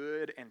the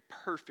good and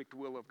perfect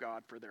will of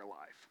God for their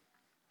life.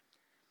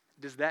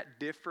 Does that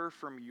differ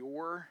from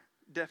your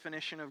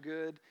definition of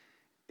good?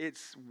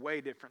 It's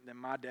way different than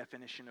my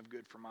definition of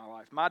good for my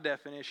life. My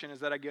definition is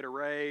that I get a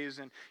raise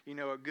and,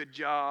 a good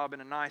job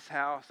and a nice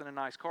house and a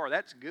nice car.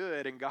 That's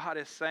good. And God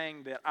is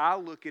saying that I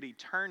look at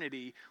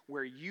eternity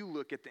where you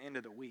look at the end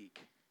of the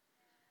week.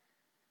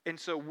 And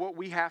so what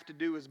we have to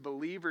do as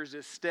believers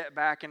is step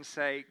back and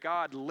say,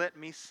 God, let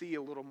me see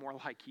a little more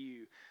like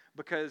you.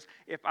 Because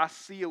if I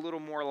see a little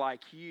more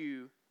like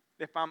you,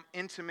 if I'm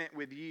intimate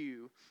with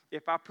you,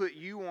 if I put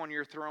you on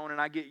your throne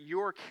and I get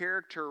your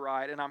character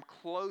right and I'm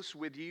close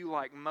with you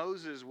like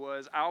Moses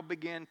was, I'll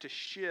begin to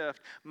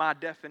shift my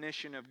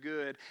definition of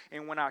good.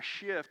 And when I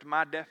shift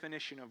my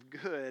definition of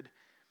good,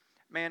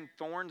 man,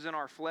 thorns in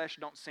our flesh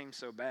don't seem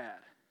so bad.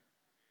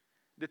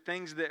 The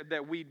things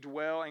that we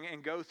dwell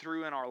and go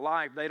through in our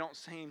life, they don't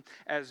seem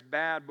as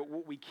bad. But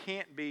what we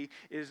can't be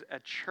is a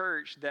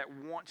church that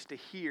wants to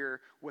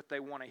hear what they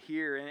want to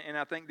hear. And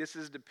I think this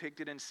is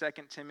depicted in 2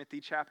 Timothy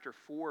chapter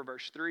 4,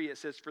 verse 3. It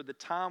says, "For the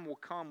time will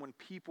come when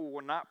people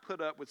will not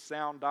put up with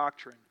sound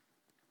doctrine.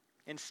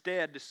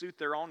 Instead, to suit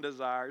their own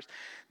desires,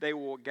 they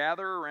will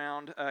gather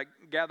around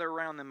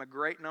them a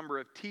great number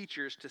of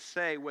teachers to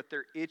say what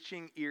their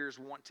itching ears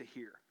want to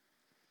hear.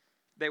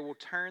 They will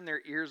turn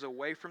their ears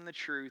away from the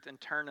truth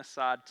and turn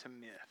aside to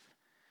myth."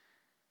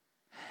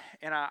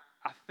 And I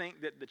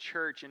think that the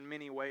church in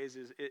many ways,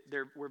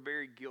 we're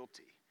very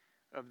guilty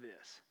of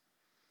this.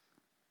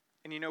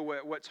 And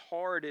what's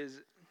hard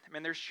is,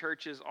 there's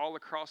churches all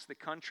across the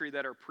country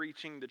that are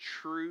preaching the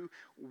true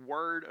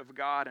word of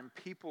God, and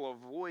people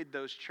avoid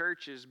those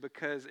churches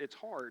because it's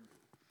hard.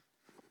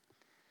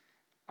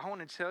 I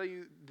want to tell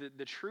you that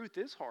the truth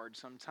is hard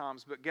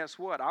sometimes, but guess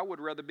what? I would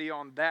rather be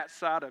on that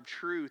side of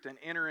truth and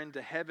enter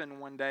into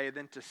heaven one day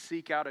than to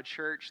seek out a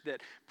church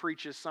that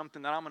preaches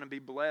something that I'm going to be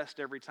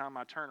blessed every time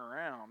I turn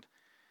around.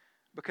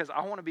 Because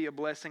I want to be a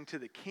blessing to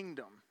the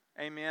kingdom.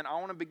 Amen. I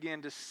want to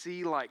begin to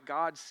see like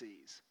God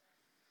sees.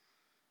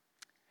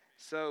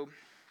 So,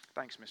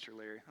 thanks, Mr.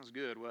 Leary. That was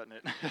good, wasn't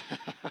it?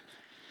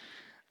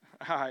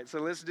 All right, so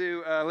let's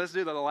do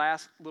the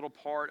last little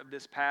part of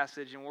this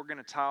passage, and we're going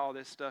to tie all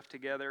this stuff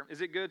together.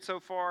 Is it good so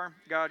far?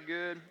 God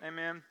good?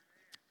 Amen.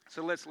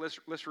 So let's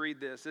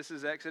read this. This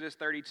is Exodus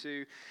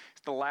 32.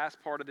 It's the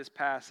last part of this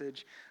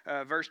passage.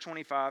 Verse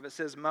 25, it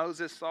says,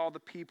 "Moses saw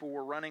the people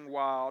were running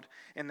wild,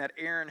 and that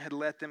Aaron had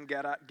let them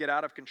get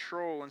out of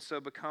control and so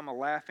become a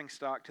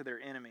laughingstock to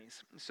their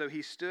enemies. So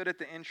he stood at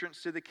the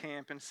entrance to the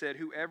camp and said,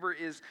 'Whoever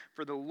is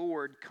for the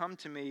Lord, come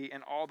to me.'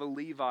 And all the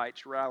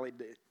Levites rallied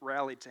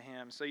to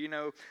him." So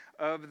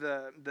of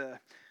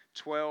the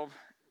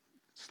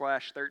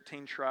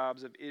 12/13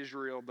 tribes of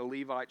Israel, the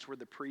Levites were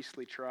the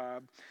priestly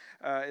tribe.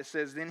 It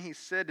says, "Then he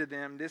said to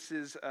them, this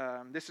is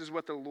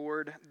what the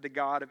Lord, the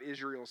God of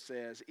Israel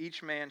says.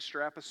 Each man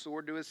strap a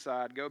sword to his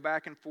side, go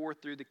back and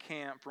forth through the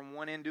camp from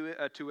one end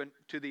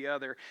to the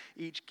other,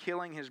 each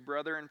killing his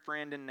brother and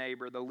friend and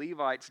neighbor." The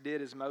Levites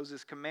did as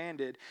Moses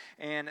commanded,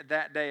 and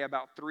that day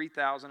about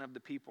 3,000 of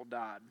the people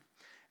died.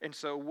 And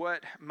so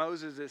what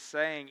Moses is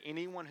saying,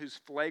 anyone who's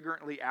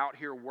flagrantly out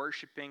here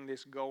worshiping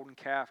this golden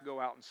calf, go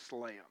out and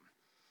slay them.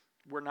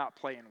 We're not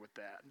playing with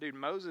that. Dude,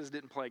 Moses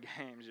didn't play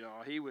games,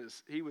 y'all. He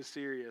was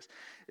serious.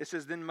 It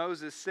says, "Then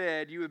Moses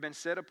said, 'You have been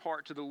set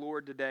apart to the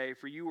Lord today,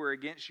 for you were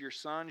against your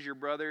sons, your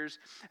brothers,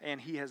 and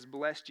he has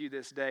blessed you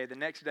this day.' The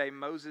next day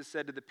Moses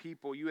said to the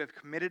people, 'You have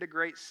committed a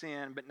great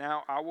sin, but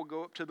now I will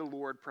go up to the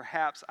Lord.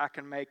 Perhaps I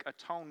can make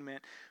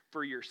atonement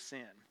for your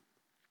sin.'"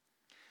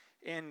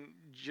 And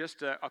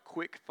just a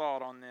quick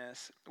thought on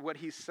this. What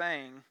he's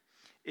saying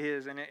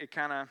is, and it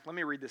kind of, let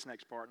me read this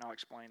next part and I'll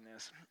explain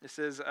this. It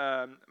says,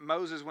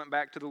 Moses went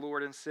back to the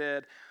Lord and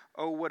said,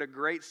 "Oh, what a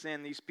great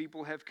sin these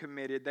people have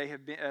committed. They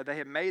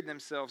have made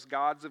themselves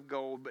gods of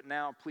gold, but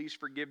now please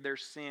forgive their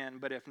sin.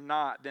 But if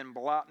not, then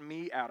blot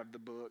me out of the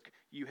book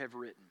you have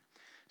written."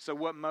 So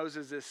what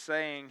Moses is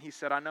saying, he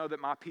said, I know that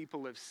my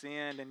people have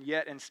sinned, and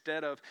yet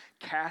instead of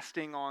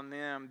casting on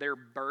them their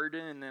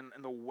burden and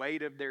the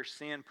weight of their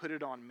sin, put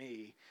it on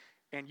me.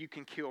 And you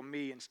can kill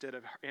me instead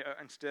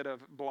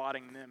of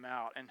blotting them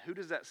out. And who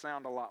does that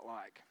sound a lot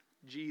like?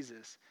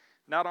 Jesus.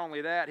 Not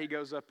only that, he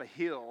goes up a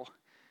hill.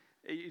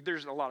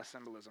 There's a lot of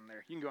symbolism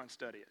there. You can go and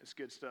study it. It's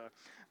good stuff.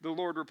 The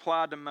Lord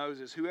replied to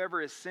Moses,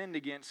 "Whoever has sinned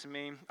against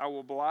me, I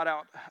will blot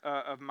out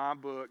of my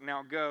book.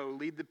 Now go,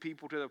 lead the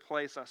people to the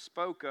place I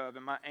spoke of,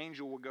 and my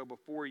angel will go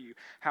before you.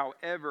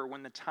 However,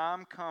 when the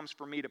time comes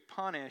for me to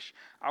punish,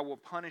 I will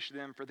punish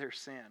them for their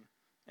sin."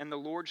 And the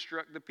Lord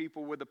struck the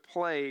people with a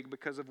plague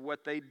because of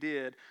what they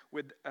did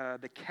with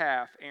the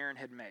calf Aaron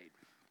had made.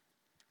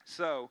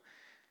 So,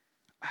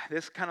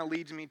 this kind of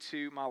leads me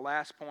to my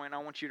last point. I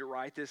want you to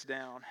write this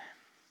down.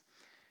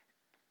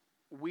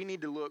 We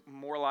need to look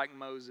more like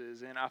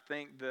Moses. And I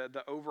think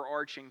the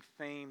overarching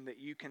theme that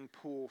you can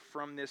pull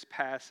from this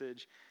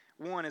passage,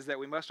 one, is that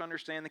we must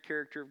understand the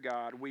character of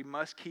God. We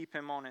must keep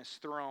him on his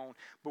throne.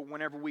 But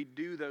whenever we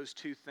do those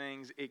two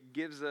things, it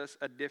gives us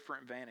a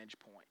different vantage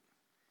point.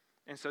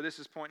 And so this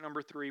is point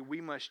number 3.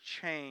 We must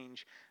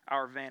change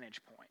our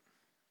vantage point.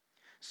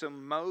 So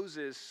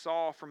Moses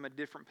saw from a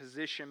different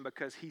position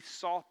because he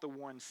sought the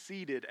one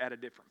seated at a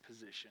different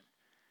position.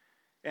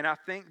 And I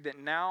think that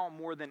now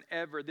more than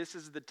ever, this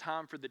is the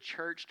time for the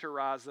church to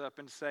rise up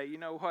and say, you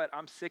know what,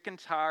 I'm sick and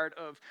tired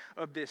of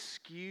this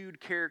skewed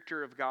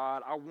character of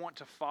God. I want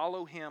to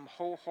follow him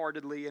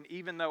wholeheartedly. And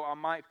even though I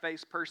might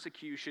face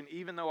persecution,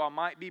 even though I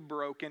might be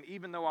broken,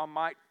 even though I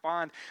might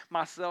find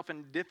myself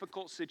in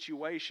difficult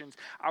situations,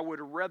 I would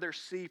rather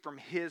see from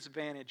his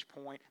vantage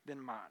point than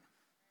mine.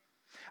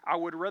 I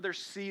would rather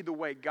see the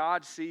way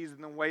God sees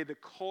than the way the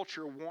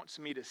culture wants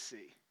me to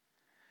see.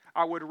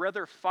 I would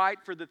rather fight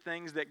for the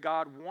things that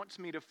God wants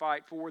me to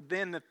fight for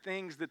than the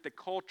things that the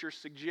culture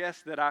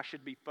suggests that I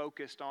should be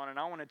focused on. And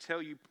I want to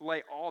tell you,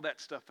 lay all that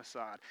stuff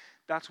aside.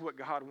 That's what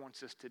God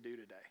wants us to do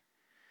today.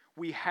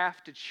 We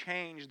have to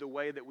change the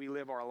way that we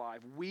live our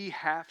life. We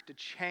have to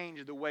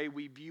change the way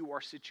we view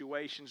our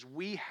situations.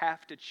 We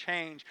have to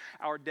change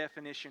our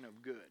definition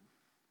of good.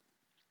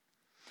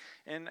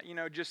 And,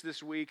 just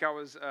this week I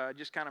was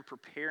just kind of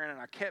preparing, and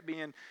I kept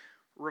being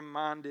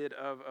reminded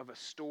of a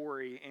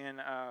story,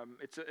 and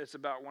it's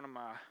about one of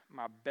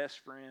my best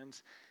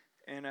friends,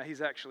 and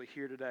he's actually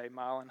here today.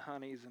 Mylon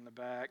Honey's in the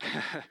back.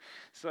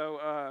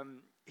 So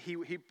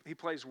he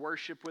plays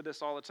worship with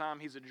us all the time.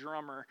 He's a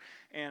drummer,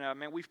 and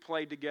man, we've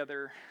played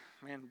together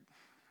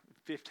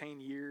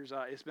 15 years.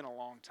 It's been a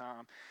long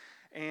time,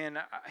 and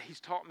he's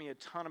taught me a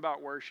ton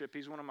about worship.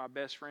 He's one of my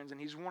best friends, and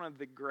he's one of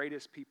the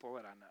greatest people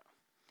that I know.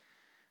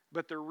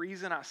 But the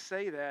reason I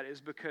say that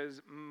is because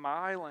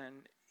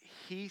Mylon,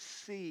 he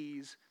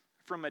sees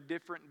from a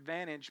different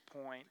vantage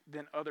point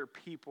than other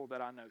people that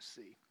I know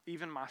see,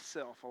 even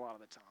myself a lot of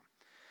the time.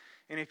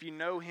 And if you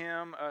know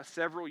him,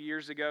 several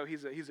years ago,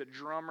 he's a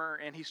drummer,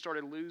 and he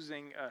started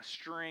losing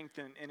strength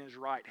in his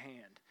right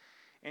hand.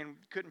 And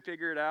couldn't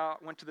figure it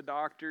out, went to the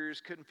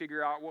doctors, couldn't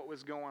figure out what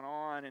was going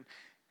on. And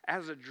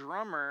as a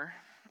drummer,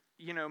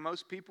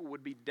 most people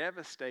would be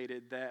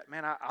devastated that,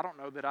 man, I don't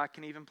know that I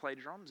can even play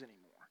drums anymore.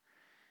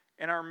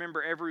 And I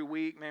remember every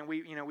week, man,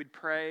 we'd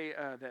pray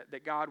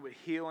that God would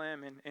heal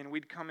him, and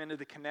we'd come into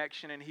the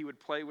connection, and he would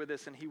play with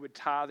us, and he would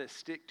tie this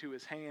stick to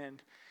his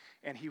hand,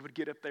 and he would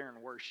get up there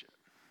and worship.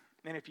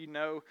 And if you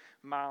know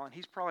Mylon,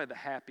 he's probably the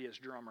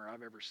happiest drummer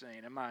I've ever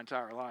seen in my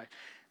entire life.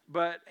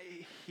 But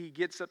he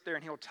gets up there,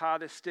 and he'll tie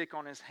this stick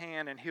on his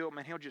hand, and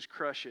he'll just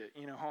crush it,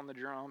 on the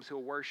drums.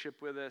 He'll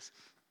worship with us.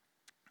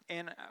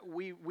 And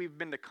we've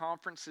been to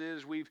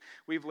conferences, we've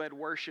led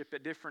worship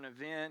at different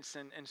events,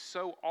 and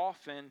so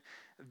often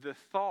the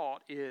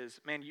thought is,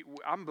 man,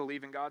 I'm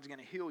believing God's going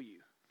to heal you.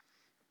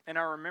 And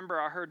I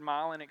remember I heard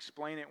Mylon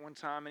explain it one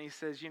time, and he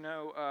says,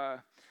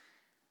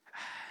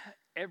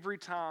 every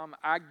time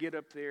I get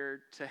up there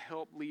to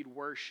help lead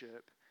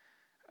worship,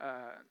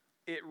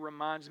 it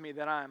reminds me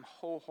that I am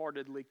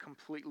wholeheartedly,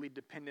 completely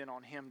dependent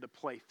on him to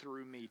play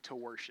through me to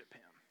worship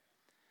him.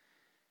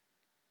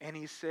 And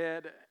he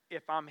said,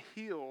 if I'm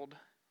healed,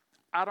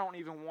 I don't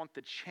even want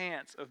the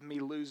chance of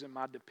me losing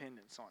my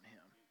dependence on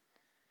him.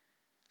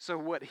 So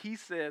what he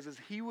says is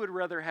he would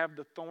rather have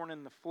the thorn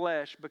in the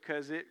flesh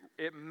because it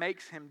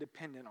makes him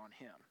dependent on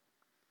him.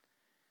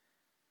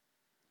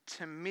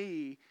 To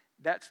me,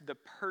 that's the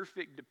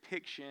perfect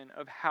depiction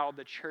of how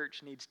the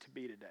church needs to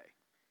be today.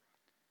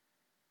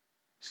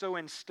 So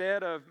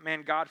instead of,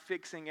 man, God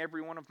fixing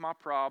every one of my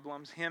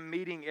problems, him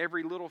meeting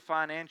every little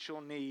financial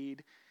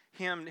need,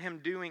 him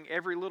doing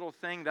every little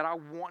thing that I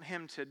want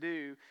him to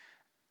do,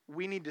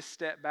 we need to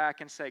step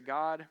back and say,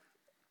 God,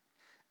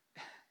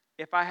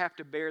 if I have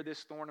to bear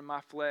this thorn in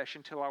my flesh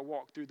until I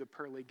walk through the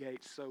pearly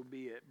gates, so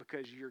be it,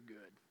 because you're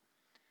good.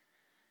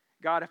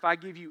 God, if I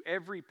give you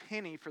every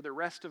penny for the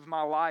rest of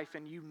my life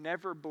and you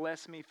never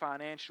bless me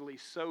financially,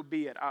 so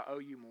be it, I owe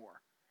you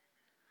more.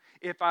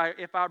 If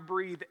I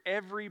breathe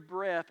every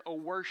breath a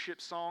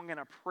worship song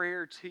and a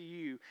prayer to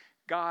you,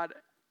 God,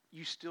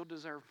 you still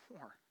deserve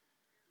more.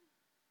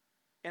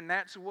 And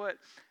that's what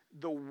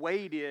the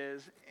weight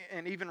is,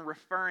 and even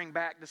referring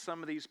back to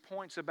some of these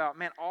points about,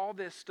 man, all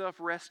this stuff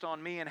rests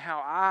on me and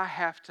how I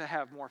have to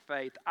have more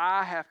faith.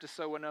 I have to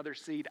sow another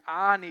seed.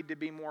 I need to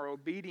be more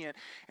obedient.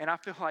 And I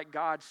feel like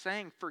God's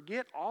saying,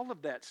 forget all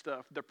of that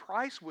stuff. The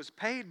price was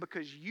paid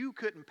because you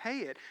couldn't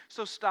pay it,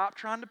 so stop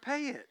trying to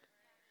pay it.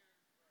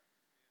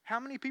 How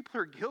many people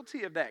are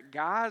guilty of that?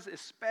 Guys,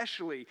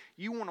 especially,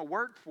 you want to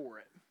work for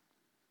it.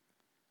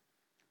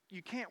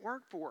 You can't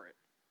work for it.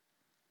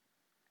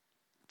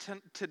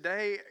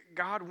 Today,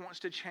 God wants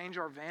to change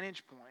our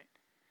vantage point.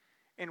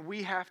 And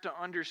we have to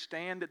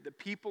understand that the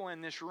people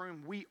in this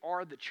room, we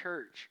are the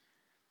church.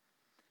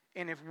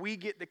 And if we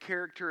get the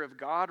character of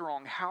God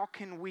wrong, how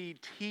can we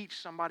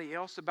teach somebody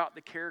else about the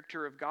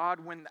character of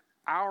God when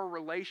our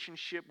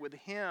relationship with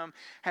Him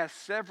has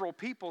several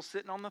people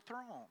sitting on the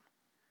throne?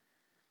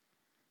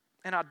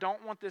 And I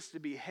don't want this to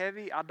be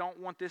heavy. I don't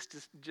want this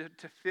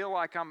to feel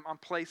like I'm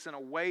placing a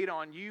weight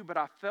on you. But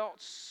I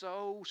felt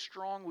so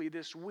strongly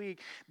this week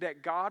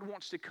that God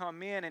wants to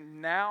come in,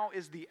 and now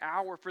is the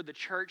hour for the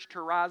church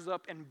to rise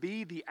up and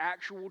be the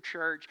actual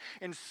church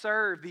and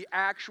serve the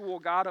actual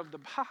God of the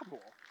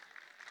Bible.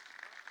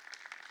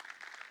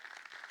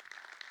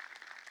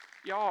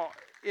 Y'all,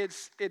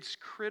 it's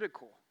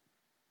critical.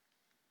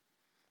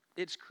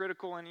 It's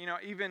critical. And,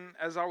 even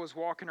as I was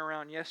walking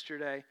around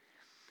yesterday,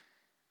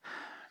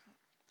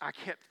 I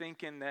kept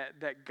thinking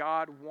that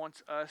God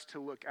wants us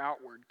to look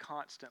outward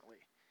constantly.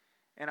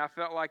 And I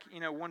felt like,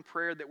 one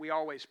prayer that we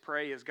always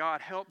pray is, God,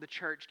 help the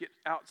church get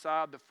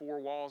outside the four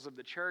walls of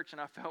the church.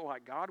 And I felt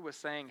like God was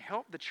saying,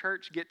 help the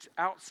church get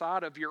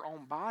outside of your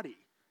own body.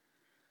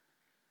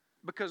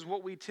 Because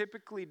what we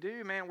typically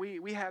do, man,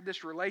 we have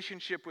this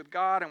relationship with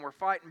God and we're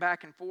fighting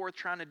back and forth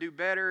trying to do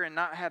better and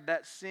not have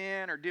that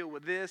sin or deal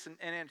with this. And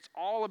it's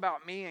all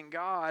about me and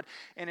God.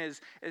 And as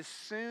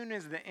soon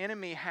as the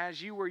enemy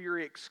has you where you're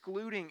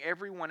excluding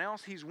everyone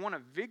else, he's won a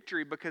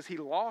victory because he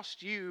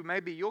lost you.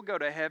 Maybe you'll go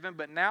to heaven,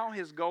 but now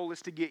his goal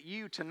is to get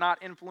you to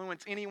not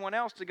influence anyone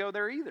else to go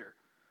there either.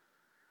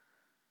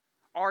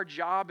 Our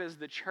job as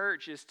the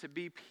church is to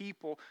be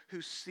people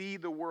who see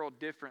the world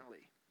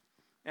differently.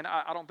 And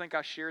I don't think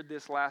I shared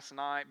this last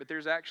night, but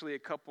there's actually a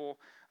couple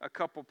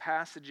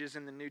passages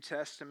in the New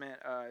Testament.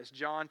 It's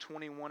John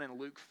 21 and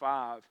Luke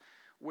 5,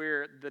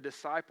 where the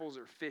disciples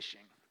are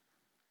fishing.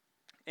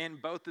 In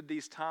both of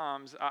these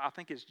times, I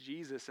think it's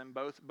Jesus in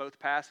both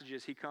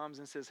passages, he comes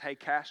and says, hey,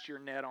 cast your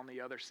net on the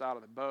other side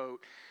of the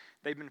boat.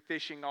 They've been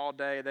fishing all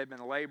day. They've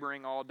been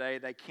laboring all day.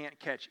 They can't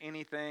catch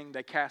anything.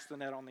 They cast the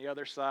net on the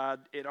other side.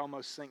 It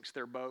almost sinks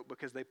their boat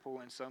because they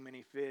pull in so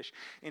many fish.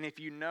 And if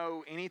you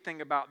know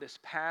anything about this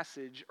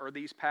passage or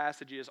these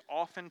passages,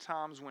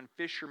 oftentimes when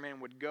fishermen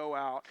would go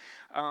out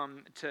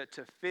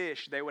to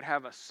fish, they would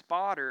have a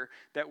spotter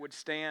that would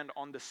stand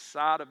on the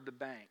side of the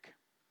bank.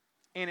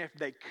 And if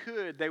they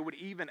could, they would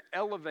even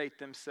elevate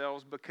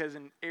themselves because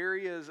in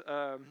areas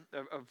of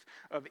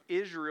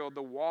Israel,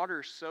 the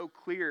water's so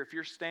clear. If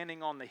you're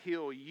standing on the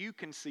hill, you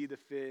can see the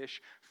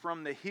fish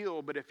from the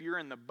hill, but if you're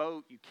in the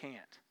boat, you can't.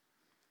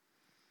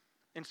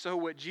 And so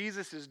what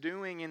Jesus is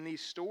doing in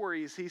these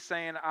stories, he's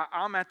saying,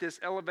 I'm at this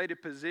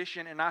elevated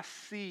position and I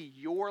see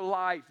your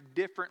life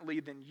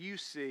differently than you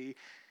see.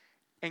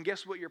 And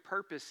guess what your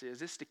purpose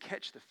is? It's to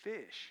catch the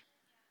fish.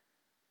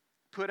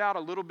 Put out a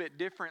little bit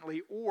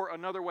differently, or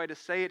another way to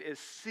say it is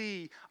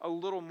see a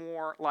little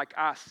more like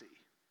I see.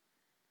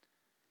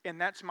 And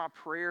that's my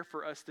prayer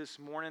for us this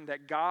morning,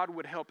 that God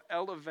would help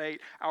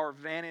elevate our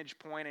vantage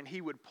point and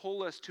he would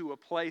pull us to a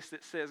place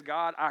that says,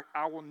 God,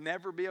 I will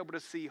never be able to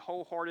see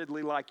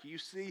wholeheartedly like you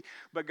see,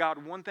 but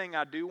God, one thing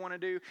I do want to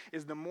do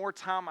is the more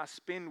time I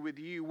spend with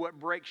you, what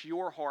breaks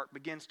your heart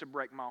begins to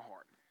break my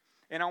heart.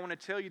 And I want to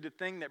tell you the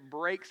thing that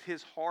breaks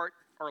his heart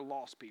are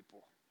lost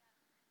people.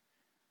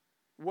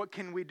 What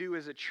can we do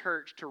as a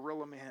church to reel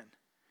them in?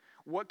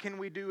 What can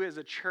we do as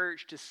a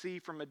church to see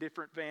from a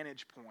different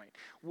vantage point?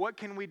 What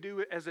can we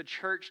do as a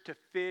church to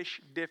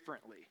fish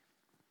differently?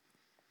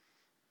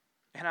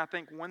 And I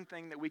think one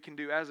thing that we can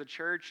do as a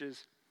church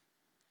is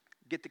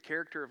get the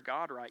character of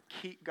God right.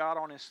 Keep God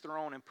on his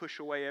throne and push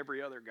away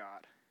every other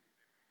God.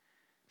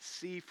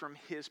 See from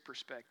his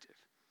perspective.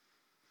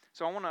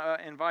 So I want to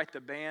invite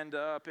the band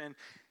up, and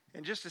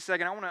in just a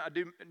second, I want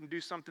to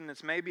do something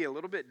that's maybe a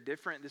little bit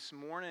different this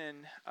morning,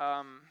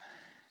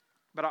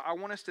 but I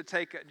want us to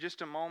take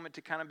just a moment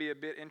to kind of be a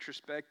bit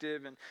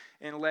introspective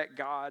and let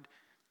God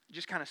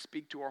just kind of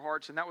speak to our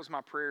hearts. And that was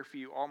my prayer for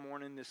you all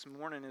morning this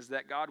morning, is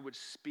that God would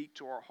speak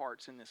to our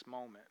hearts in this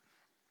moment.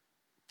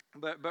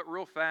 But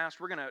real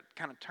fast, we're going to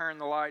kind of turn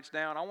the lights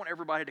down. I want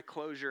everybody to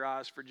close your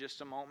eyes for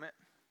just a moment.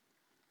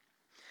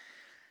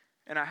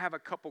 And I have a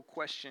couple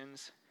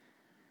questions.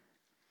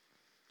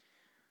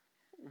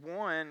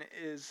 One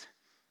is,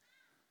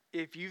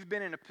 if you've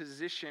been in a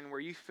position where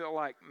you feel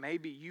like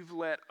maybe you've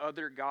let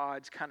other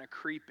gods kind of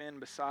creep in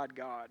beside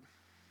God.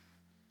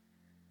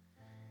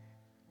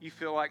 You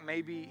feel like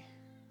maybe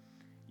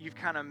you've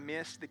kind of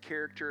missed the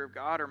character of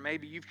God, or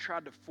maybe you've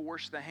tried to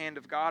force the hand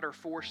of God or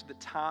force the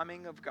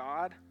timing of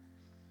God.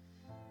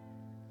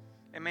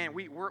 And man,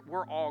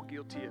 we're all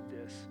guilty of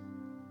this.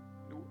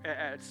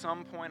 At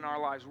some point in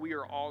our lives, we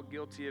are all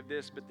guilty of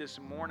this, but this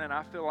morning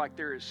I feel like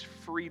there is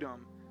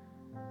freedom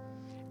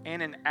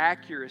and an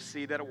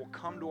accuracy that it will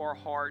come to our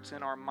hearts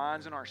and our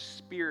minds and our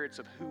spirits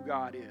of who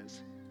God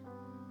is.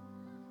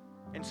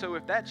 And so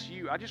if that's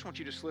you, I just want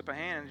you to slip a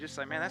hand and just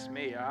say, man, that's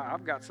me.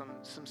 I've got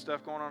some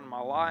stuff going on in my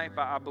life.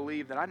 I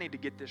believe that I need to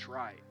get this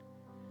right.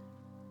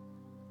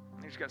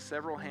 There's got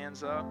several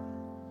hands up.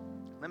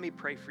 Let me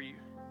pray for you.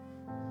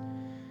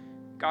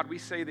 God, we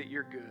say that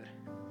you're good.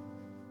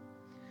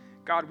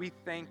 God, we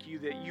thank you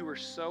that you are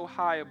so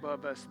high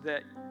above us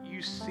that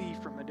you see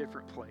from a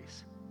different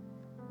place.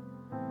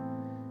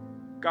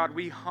 God,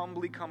 we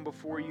humbly come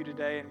before you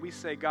today and we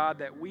say, God,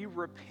 that we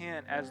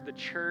repent as the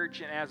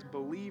church and as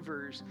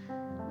believers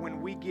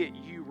when we get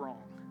you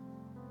wrong.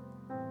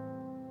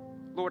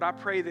 Lord, I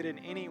pray that in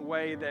any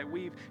way that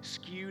we've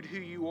skewed who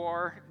you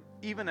are,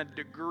 even a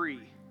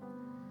degree,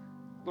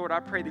 Lord,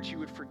 I pray that you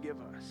would forgive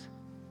us.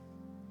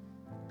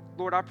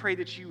 Lord, I pray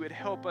that you would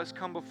help us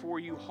come before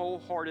you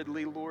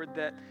wholeheartedly, Lord,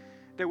 that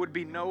there would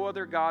be no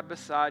other God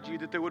beside you,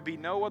 that there would be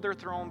no other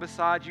throne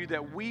beside you,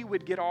 that we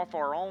would get off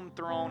our own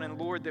throne, and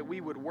Lord, that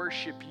we would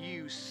worship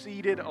you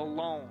seated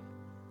alone.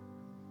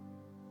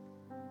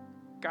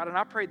 God, and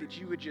I pray that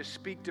you would just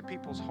speak to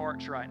people's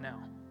hearts right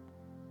now.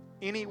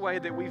 Any way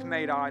that we've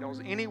made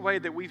idols, any way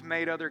that we've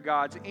made other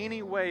gods,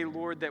 any way,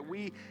 Lord, that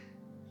we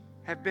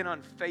have been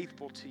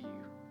unfaithful to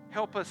you.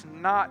 Help us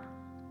not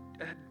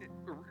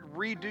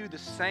redo the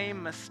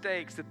same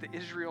mistakes that the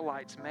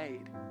Israelites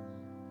made.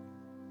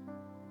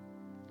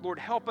 Lord,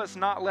 help us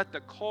not let the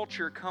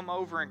culture come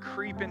over and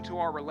creep into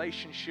our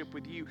relationship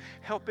with you.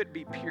 Help it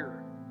be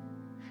pure.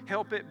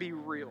 Help it be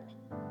real.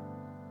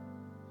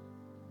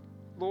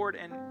 Lord,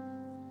 and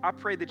I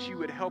pray that you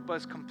would help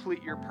us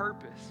complete your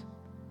purpose.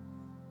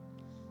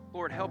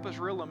 Lord, help us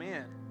reel them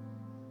in.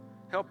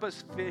 Help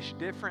us fish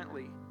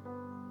differently.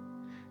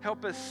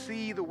 Help us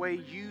see the way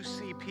you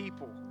see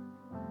people.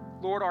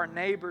 Lord, our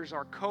neighbors,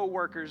 our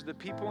co-workers, the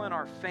people in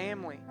our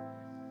family.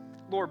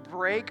 Lord,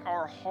 break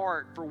our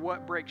heart for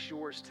what breaks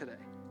yours today.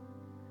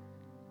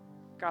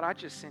 God, I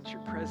just sense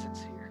your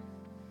presence here.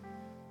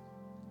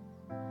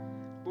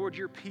 Lord,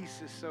 your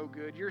peace is so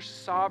good. Your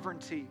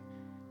sovereignty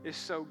is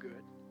so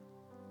good.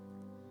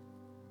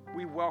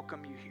 We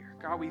welcome you here.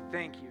 God, we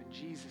thank you in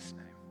Jesus'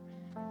 name.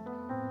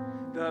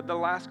 The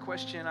last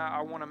question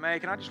I want to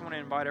make, and I just want to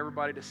invite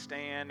everybody to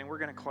stand, and we're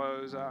going to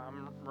close.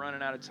 I'm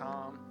running out of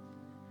time.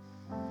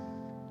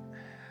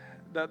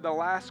 The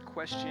last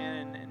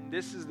question, and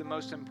this is the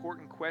most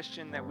important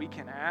question that we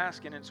can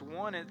ask, and it's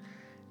one,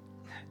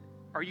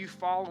 are you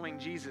following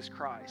Jesus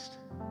Christ?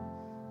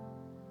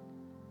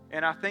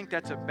 And I think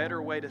that's a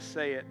better way to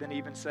say it than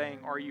even saying,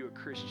 are you a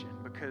Christian?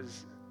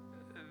 Because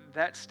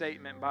that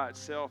statement by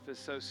itself is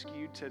so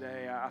skewed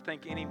today. I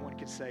think anyone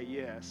could say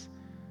yes.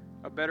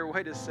 A better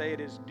way to say it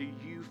is, do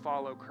you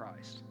follow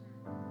Christ?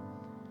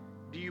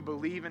 Do you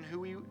believe in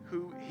who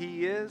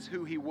he is,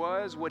 who he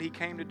was, what he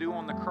came to do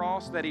on the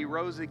cross, that he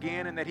rose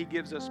again, and that he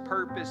gives us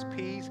purpose,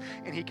 peace,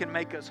 and he can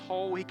make us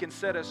whole? He can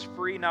set us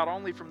free not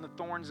only from the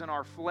thorns in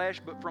our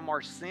flesh, but from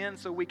our sin,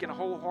 so we can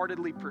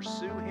wholeheartedly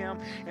pursue him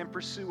and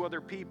pursue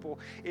other people.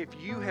 If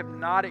you have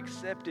not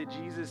accepted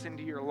Jesus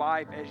into your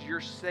life as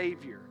your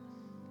Savior,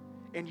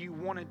 and you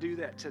want to do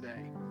that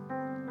today,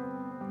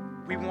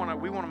 we want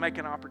to make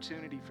an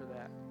opportunity for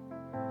that.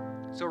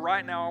 So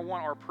right now, I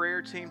want our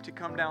prayer team to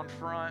come down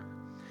front.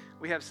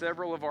 We have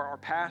several of our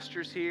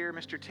pastors here.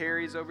 Mr.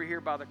 Terry's over here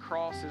by the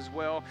cross as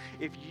well.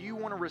 If you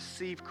want to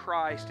receive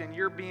Christ and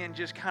you're being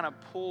just kind of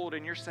pulled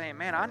and you're saying,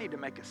 man, I need to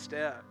make a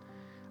step.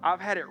 I've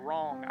had it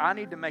wrong. I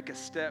need to make a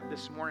step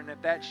this morning. If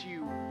that's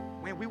you,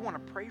 man, we want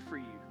to pray for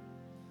you.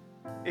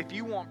 If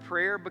you want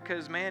prayer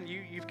because, man,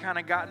 you've kind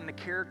of gotten the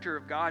character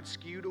of God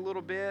skewed a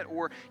little bit,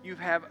 or you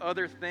have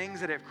other things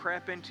that have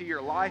crept into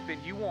your life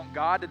and you want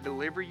God to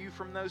deliver you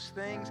from those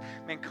things,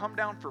 man, come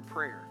down for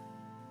prayer.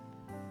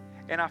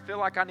 And I feel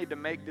like I need to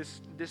make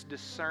this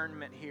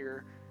discernment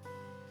here.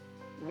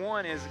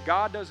 One is,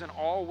 God doesn't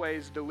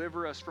always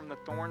deliver us from the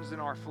thorns in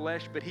our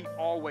flesh, but he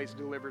always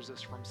delivers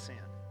us from sin.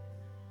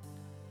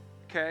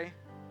 Okay?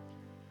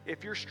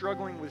 If you're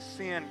struggling with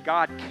sin,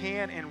 God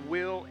can and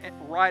will,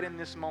 right in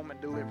this moment,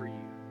 deliver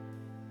you.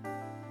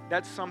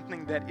 That's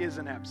something that is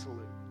an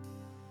absolute.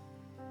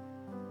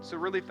 So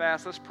really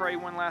fast, let's pray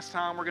one last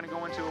time. We're going to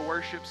go into a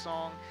worship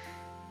song.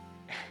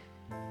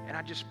 And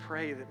I just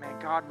pray that, man,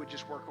 God would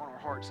just work on our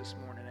hearts this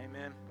morning.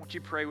 Amen. Won't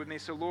you pray with me?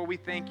 So, Lord, we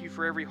thank you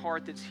for every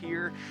heart that's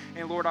here.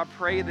 And, Lord, I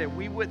pray that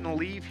we wouldn't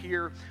leave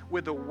here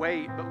with a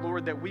weight, but,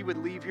 Lord, that we would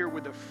leave here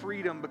with a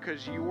freedom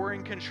because you're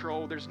in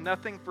control. There's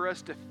nothing for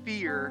us to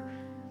fear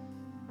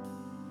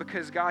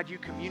because, God, you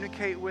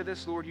communicate with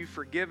us. Lord, you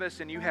forgive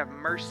us and you have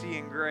mercy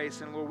and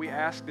grace. And, Lord, we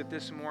ask that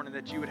this morning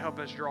that you would help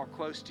us draw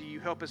close to you.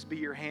 Help us be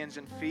your hands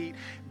and feet.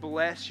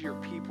 Bless your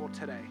people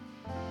today.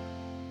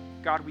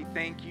 God, we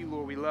thank you,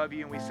 Lord, we love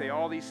you, and we say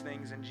all these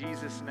things in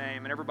Jesus'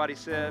 name. And everybody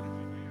said,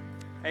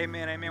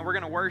 amen, amen. We're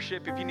going to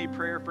worship. If you need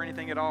prayer for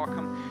anything at all,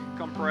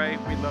 come pray.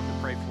 We'd love to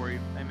pray for you.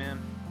 Amen.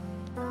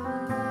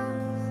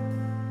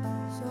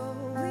 So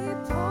we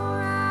pour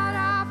out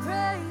our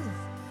praise,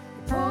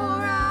 pour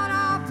out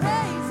our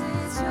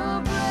praises,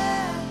 your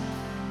breath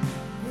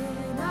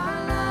in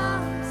our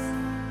lungs.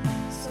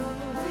 So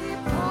we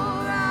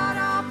pour out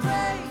our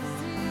praise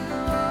to you,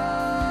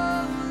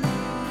 only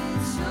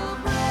it's your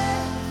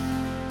breath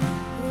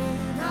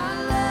in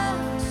our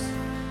lungs.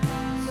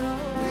 So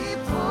we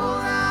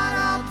pour out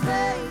our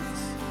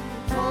praise,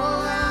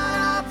 pour out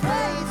our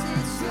praise,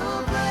 it's your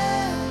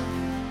breath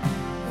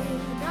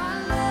in our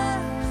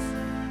lungs.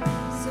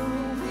 So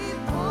we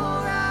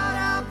pour out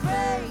our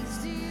praise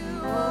to you,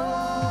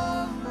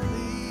 only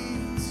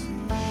to you.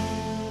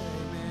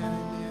 Amen,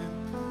 amen.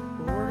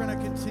 Well, we're going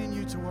to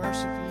continue to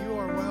worship, and you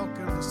are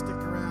welcome to stick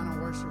around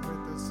and worship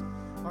with us.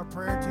 Our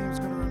prayer team is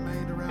going to